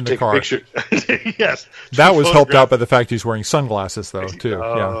in to the car. A picture. Yes, that was helped out by the fact he's wearing sunglasses, though, too.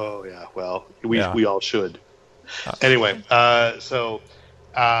 Oh yeah. Well, we all should. Anyway, so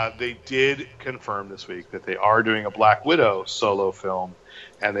they did confirm this week that they are doing a Black Widow solo film,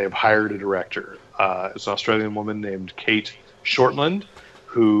 and they've hired a director. It's an Australian woman named Kate Shortland,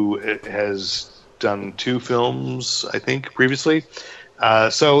 who has done 2 films, I think, previously.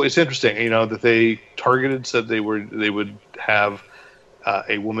 So it's interesting, that they said they would have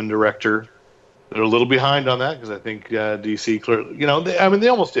a woman director. They're a little behind on that, because I think DC clearly, they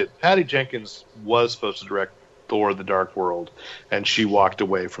almost did. Patty Jenkins was supposed to direct Thor: The Dark World, and she walked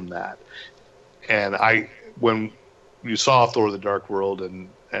away from that. And when you saw Thor: The Dark World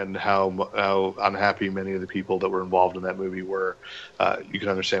and how unhappy many of the people that were involved in that movie were, you can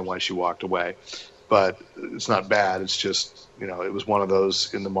understand why she walked away. But it's not bad. It's just, it was one of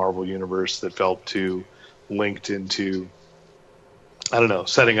those in the Marvel universe that felt too linked into, I don't know,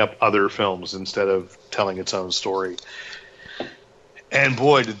 setting up other films instead of telling its own story. And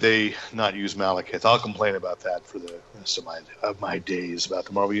boy, did they not use Malekith. I'll complain about that for the rest of my days about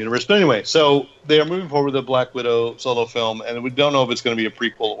the Marvel Universe. But anyway, so they are moving forward with the Black Widow solo film, and we don't know if it's going to be a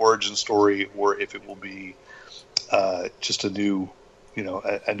prequel origin story or if it will be just a new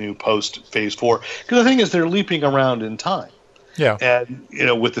post Phase 4. Because the thing is, they're leaping around in time. Yeah. And,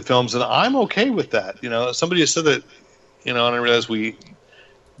 with the films, and I'm okay with that. Somebody has said that, and I realize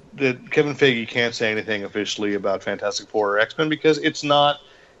that Kevin Feige can't say anything officially about Fantastic Four or X-Men because it's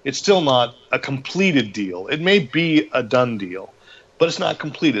still not a completed deal. It may be a done deal, but it's not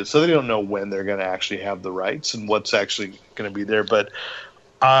completed. So they don't know when they're going to actually have the rights and what's actually going to be there. But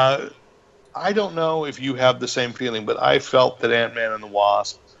I don't know if you have the same feeling, but I felt that Ant-Man and the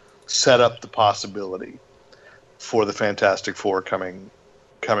Wasp set up the possibility for the Fantastic Four coming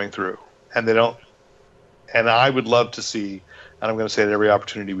through. And they don't. And I would love to see, and I'm going to say it every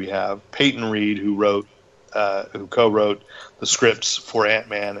opportunity we have, Peyton Reed, who co-wrote the scripts for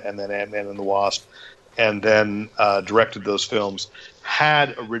Ant-Man and then Ant-Man and the Wasp, and then directed those films,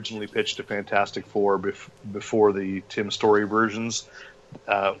 had originally pitched a Fantastic Four before the Tim Story versions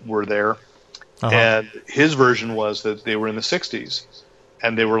were there. Uh-huh. And his version was that they were in the 60s,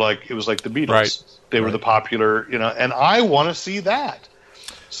 and they were it was like the Beatles. Right. They were the popular, and I want to see that.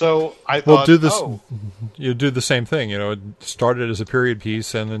 So I thought, you do the same thing. It started as a period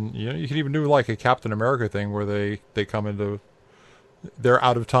piece, and then you can even do like a Captain America thing where they come into, they're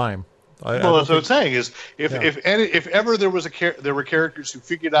out of time. Well, that's what I'm saying is if ever there were characters who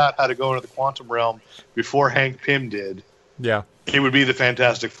figured out how to go into the quantum realm before Hank Pym did, it would be the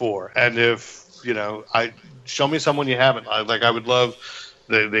Fantastic Four. And if show me someone you haven't, I would love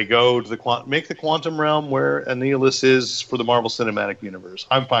they go to make the quantum realm where Annihilus is for the Marvel Cinematic Universe.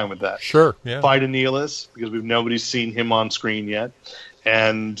 I'm fine with that. Sure, yeah. Fight Annihilus because nobody's seen him on screen yet,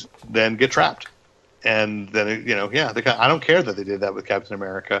 and then get trapped. And then I don't care that they did that with Captain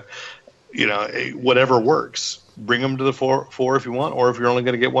America. Whatever works. Bring them to the four if you want, or if you're only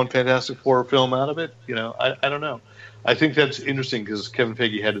going to get one Fantastic Four film out of it, I don't know. I think that's interesting because Kevin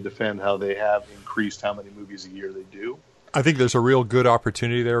Feige had to defend how they have increased how many movies a year they do. I think there's a real good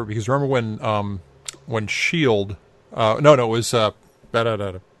opportunity there because remember when Shield, it was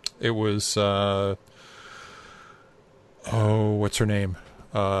it was what's her name,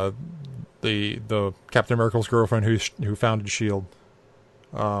 the Captain America's girlfriend who founded Shield.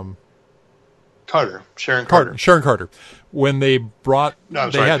 Sharon Carter. When they brought,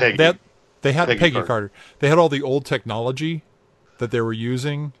 Peggy. They had Peggy Carter. They had all the old technology that they were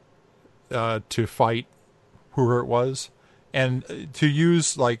using to fight whoever it was, and to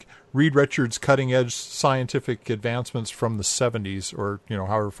use like Reed Richards' cutting edge scientific advancements from the 70s or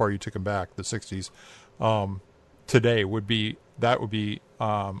however far you took them back, the 60s. Today would be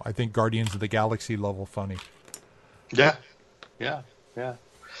I think Guardians of the Galaxy level funny. Yeah.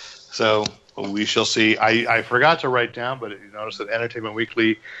 So we shall see. I forgot to write down, but you notice that Entertainment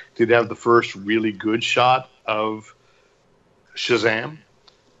Weekly did have the first really good shot of Shazam.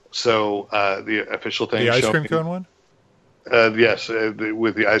 So the official thing, the ice cream cone one. Yes,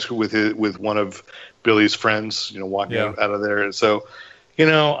 with the ice cream with one of Billy's friends, walking out of there. And so,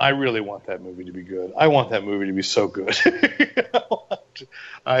 I really want that movie to be good. I want that movie to be so good.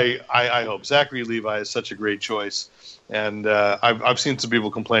 I hope Zachary Levi is such a great choice, and I've seen some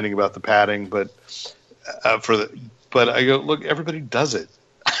people complaining about the padding, but I go, look, everybody does it.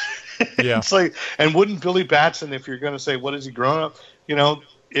 Yeah, it's like, and wouldn't Billy Batson, if you're going to say what is he grown up,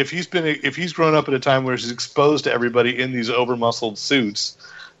 if he's grown up at a time where he's exposed to everybody in these over muscled suits,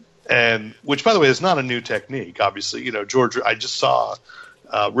 and which by the way is not a new technique, obviously, George, I just saw.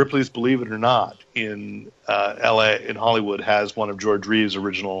 Ripley's Believe It or Not in L.A. in Hollywood has one of George Reeves'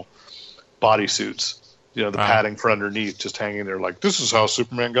 original bodysuits. The padding for underneath just hanging there like, this is how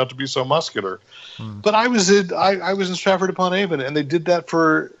Superman got to be so muscular. But I was in Stratford upon Avon, and they did that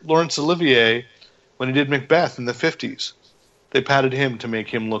for Laurence Olivier when he did Macbeth in the 50s. They padded him to make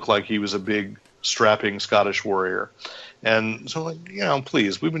him look like he was a big, strapping Scottish warrior. And so,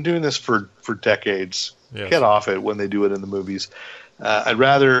 please, we've been doing this for decades. Yes. Get off it when they do it in the movies. I'd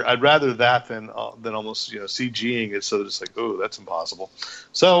rather that than almost CGing it so that it's like, oh, that's impossible.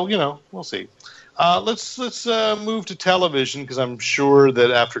 So we'll see. Let's move to television because I'm sure that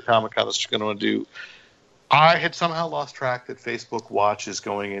after Comic-Con that's going to want to do. I had somehow lost track that Facebook Watch is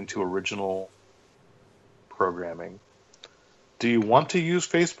going into original programming. Do you want to use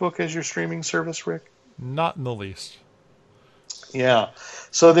Facebook as your streaming service, Rick? Not in the least. Yeah.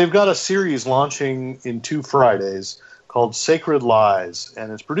 So they've got a series launching in 2 Fridays called Sacred Lies,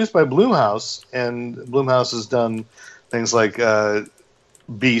 and it's produced by Blumhouse, and Blumhouse has done things like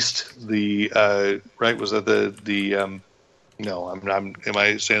Beast, right? Was that no, am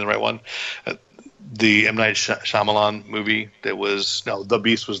I saying the right one? The M. Night Shyamalan movie that was, The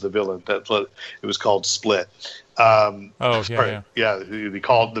Beast was the villain. That's what it was called, Split. Yeah.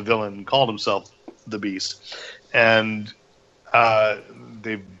 The villain called himself the Beast. And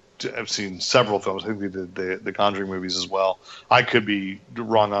I've seen several films. I think they did the Conjuring movies as well. I could be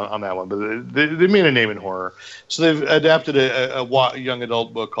wrong on that one, but they made a name in horror. So they've adapted a young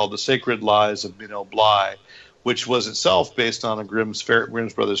adult book called The Sacred Lies of Minnow Bly, which was itself based on a Grimm's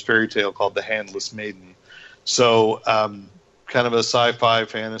Brothers fairy tale called The Handless Maiden. So kind of a sci-fi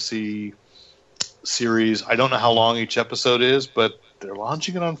fantasy series. I don't know how long each episode is, but they're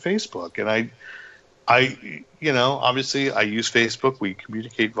launching it on Facebook, and I obviously I use Facebook. We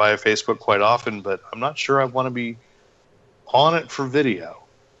communicate via Facebook quite often, but I'm not sure I want to be on it for video,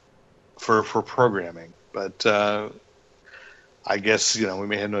 for programming. But I guess, we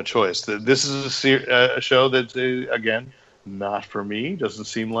may have no choice. This is a show that's, again, not for me. Doesn't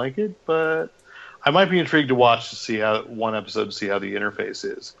seem like it, but I might be intrigued to watch to see one episode to see how the interface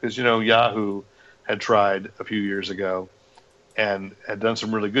is. Because, Yahoo had tried a few years ago and had done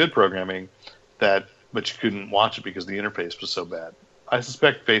some really good programming but you couldn't watch it because the interface was so bad. I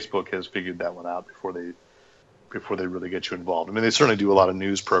suspect Facebook has figured that one out before they really get you involved. I mean, they certainly do a lot of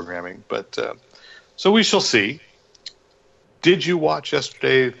news programming, but so we shall see. Did you watch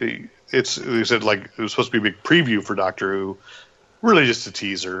yesterday? They said it was supposed to be a big preview for Doctor Who, really just a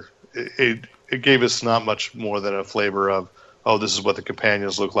teaser. it gave us not much more than a flavor of, oh, this is what the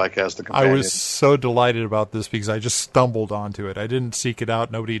companions look like as the companions. I was so delighted about this because I just stumbled onto it. I didn't seek it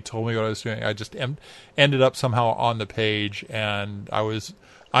out. Nobody told me what I was doing. I just ended up somehow on the page, and I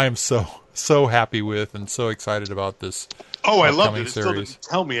am so happy with and so excited about this. Oh, I loved it. It series. Still didn't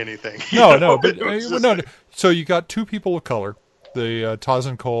tell me anything. No. No. So you got two people of color, the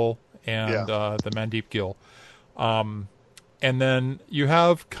Tazan Cole and the Mandeep Gill. And then you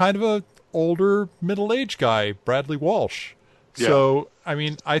have kind of a older middle-aged guy, Bradley Walsh. Yeah. So, I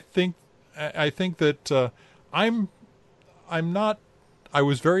mean, I think that I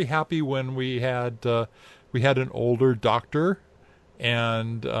was very happy when we had an older doctor,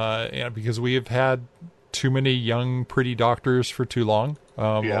 and because we have had too many young, pretty doctors for too long.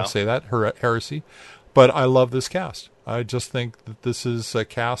 I'll say that, heresy. But I love this cast. I just think that this is a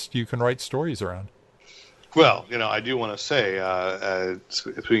cast you can write stories around. Well, I do want to say,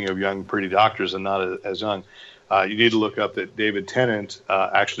 speaking of young, pretty doctors and not as young, you need to look up that David Tennant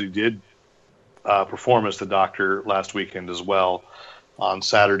actually did perform as the Doctor last weekend as well on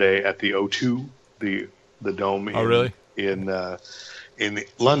Saturday at the O2, the Dome. In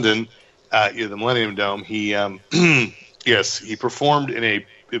London, the Millennium Dome. He yes, he performed it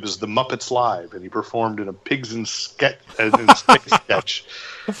was the Muppets Live, and he performed in a Pigs in Stick sketch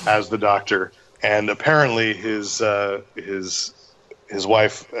as the Doctor. And apparently his wife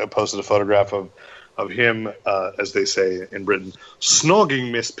posted a photograph of him, as they say in Britain,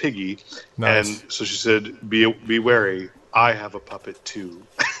 snogging Miss Piggy. Nice. And so she said, be wary, I have a puppet too.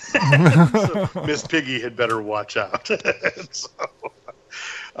 So Miss Piggy had better watch out. So,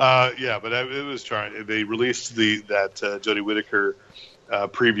 but it was trying. They released that Jodie Whittaker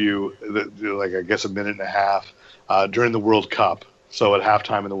preview, like I guess a minute and a half during the World Cup. So at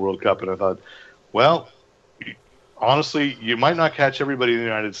halftime in the World Cup, and I thought, well, honestly, you might not catch everybody in the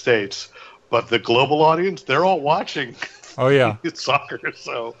United States, but the global audience, they're all watching. Oh yeah, soccer.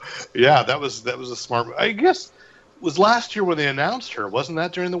 So yeah, that was a smart. I guess it was last year when they announced her. Wasn't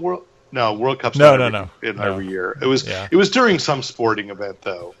that during the World Cup's no. Every year. It was during some sporting event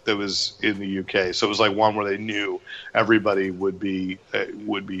though that was in the UK. So it was like one where they knew everybody would be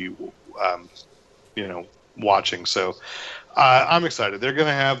watching. So I'm excited. They're going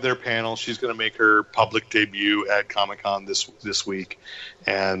to have their panel. She's going to make her public debut at Comic-Con this week,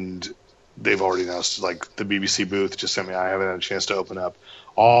 and they've already announced, like, the BBC booth just sent me. I haven't had a chance to open up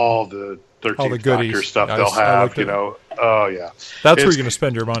all the 13th Doctor stuff they'll have. Oh yeah, that's where you're going to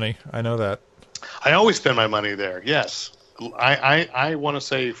spend your money. I know that. I always spend my money there. Yes, I want to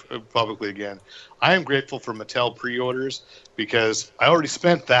say publicly again, I am grateful for Mattel pre-orders because I already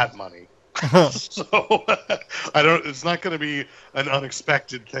spent that money. So it's not going to be an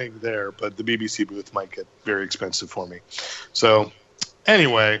unexpected thing there, but the BBC booth might get very expensive for me. So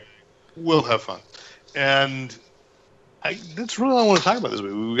anyway, we'll have fun. And that's really all I want to talk about this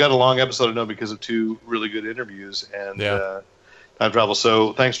week. We've got a long episode to know because of two really good interviews and time travel.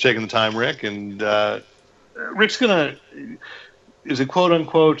 So thanks for taking the time, Rick. And Rick's going to, is it quote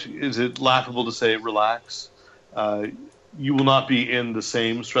unquote, is it laughable to say relax? You will not be in the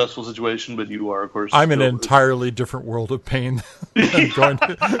same stressful situation, but you are, of course. I'm in an entirely different world of pain than going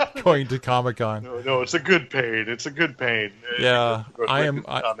to Comic-Con. No, it's a good pain. It's a good pain. Yeah, I am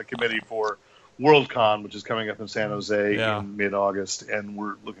on the committee for WorldCon, which is coming up in San Jose in mid-August, and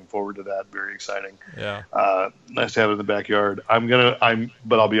we're looking forward to that. Very exciting. Yeah, nice to have it in the backyard.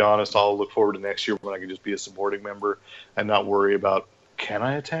 But I'll be honest. I'll look forward to next year when I can just be a supporting member and not worry about, can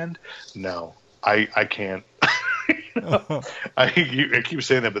I attend? No, I can't. I keep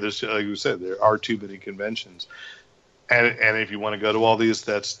saying that, but there's, like you said, there are too many conventions, and if you want to go to all these,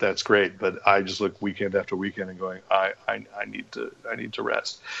 that's great. But I just look weekend after weekend and going, I need to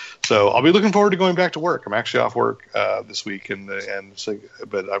rest. So I'll be looking forward to going back to work. I'm actually off work this week,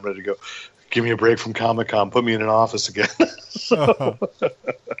 but I'm ready to go. Give me a break from Comic-Con. Put me in an office again.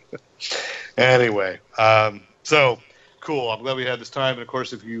 Anyway, so. Cool. I'm glad we had this time. And, of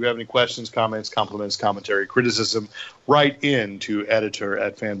course, if you have any questions, comments, compliments, commentary, criticism, write in to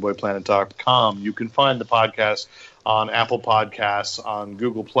editor@fanboyplanet.com. You can find the podcast on Apple Podcasts, on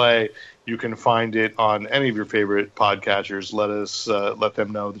Google Play. You can find it on any of your favorite podcatchers. Let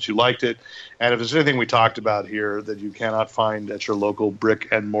them know that you liked it. And if there's anything we talked about here that you cannot find at your local brick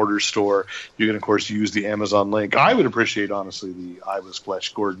and mortar store, you can, of course, use the Amazon link. I would appreciate, honestly, the I Was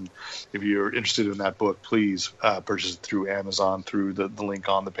Flesh Gordon. If you're interested in that book, please purchase it through Amazon through the link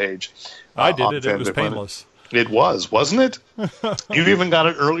on the page. I did it. It was painless. It was, wasn't it? You even got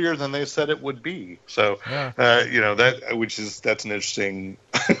it earlier than they said it would be. So, that's an interesting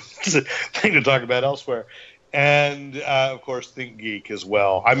thing to talk about elsewhere. And, of course, Think Geek as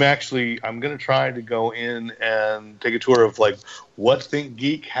well. I'm going to try to go in and take a tour of, like, what Think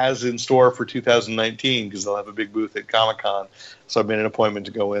Geek has in store for 2019, because they'll have a big booth at Comic-Con. So I've made an appointment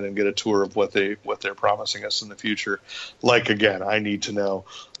to go in and get a tour of what they're promising us in the future. Like, again, I need to know,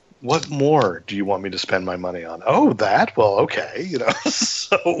 what more do you want me to spend my money on? Oh, that? Well, okay.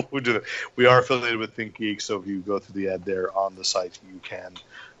 So we are affiliated with Think Geek, so if you go through the ad there on the site, you can.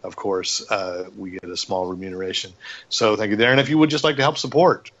 Of course, we get a small remuneration. So thank you there. And if you would just like to help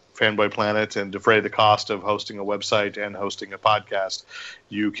support Fanboy Planet and defray the cost of hosting a website and hosting a podcast,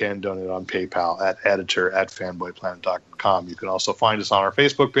 you can donate on PayPal at editor@fanboyplanet.com. You can also find us on our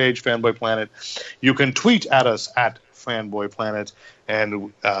Facebook page, Fanboy Planet. You can tweet at us at Fanboy Planet,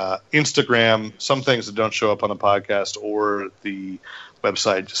 and Instagram, some things that don't show up on the podcast or the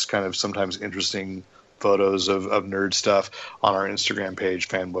website, just kind of sometimes interesting photos of nerd stuff on our Instagram page,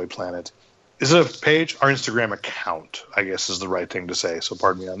 Fanboy Planet. Is it a page? Our Instagram account, I guess, is the right thing to say. So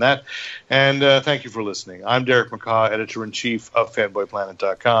pardon me on that. And thank you for listening. I'm Derek McCaw, editor-in-chief of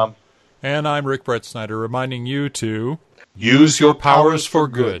fanboyplanet.com. And I'm Rick Brett Snyder, reminding you to use your powers for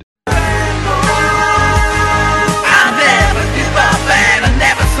good. I'll never give up and I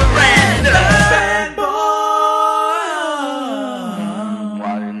never surrender.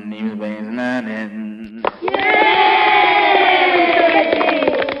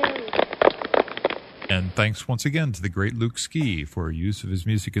 And thanks once again to the great Luke Ski for use of his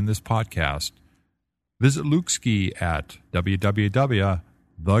music in this podcast. Visit Luke Ski at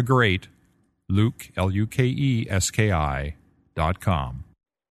www.thegreatlukeski.com.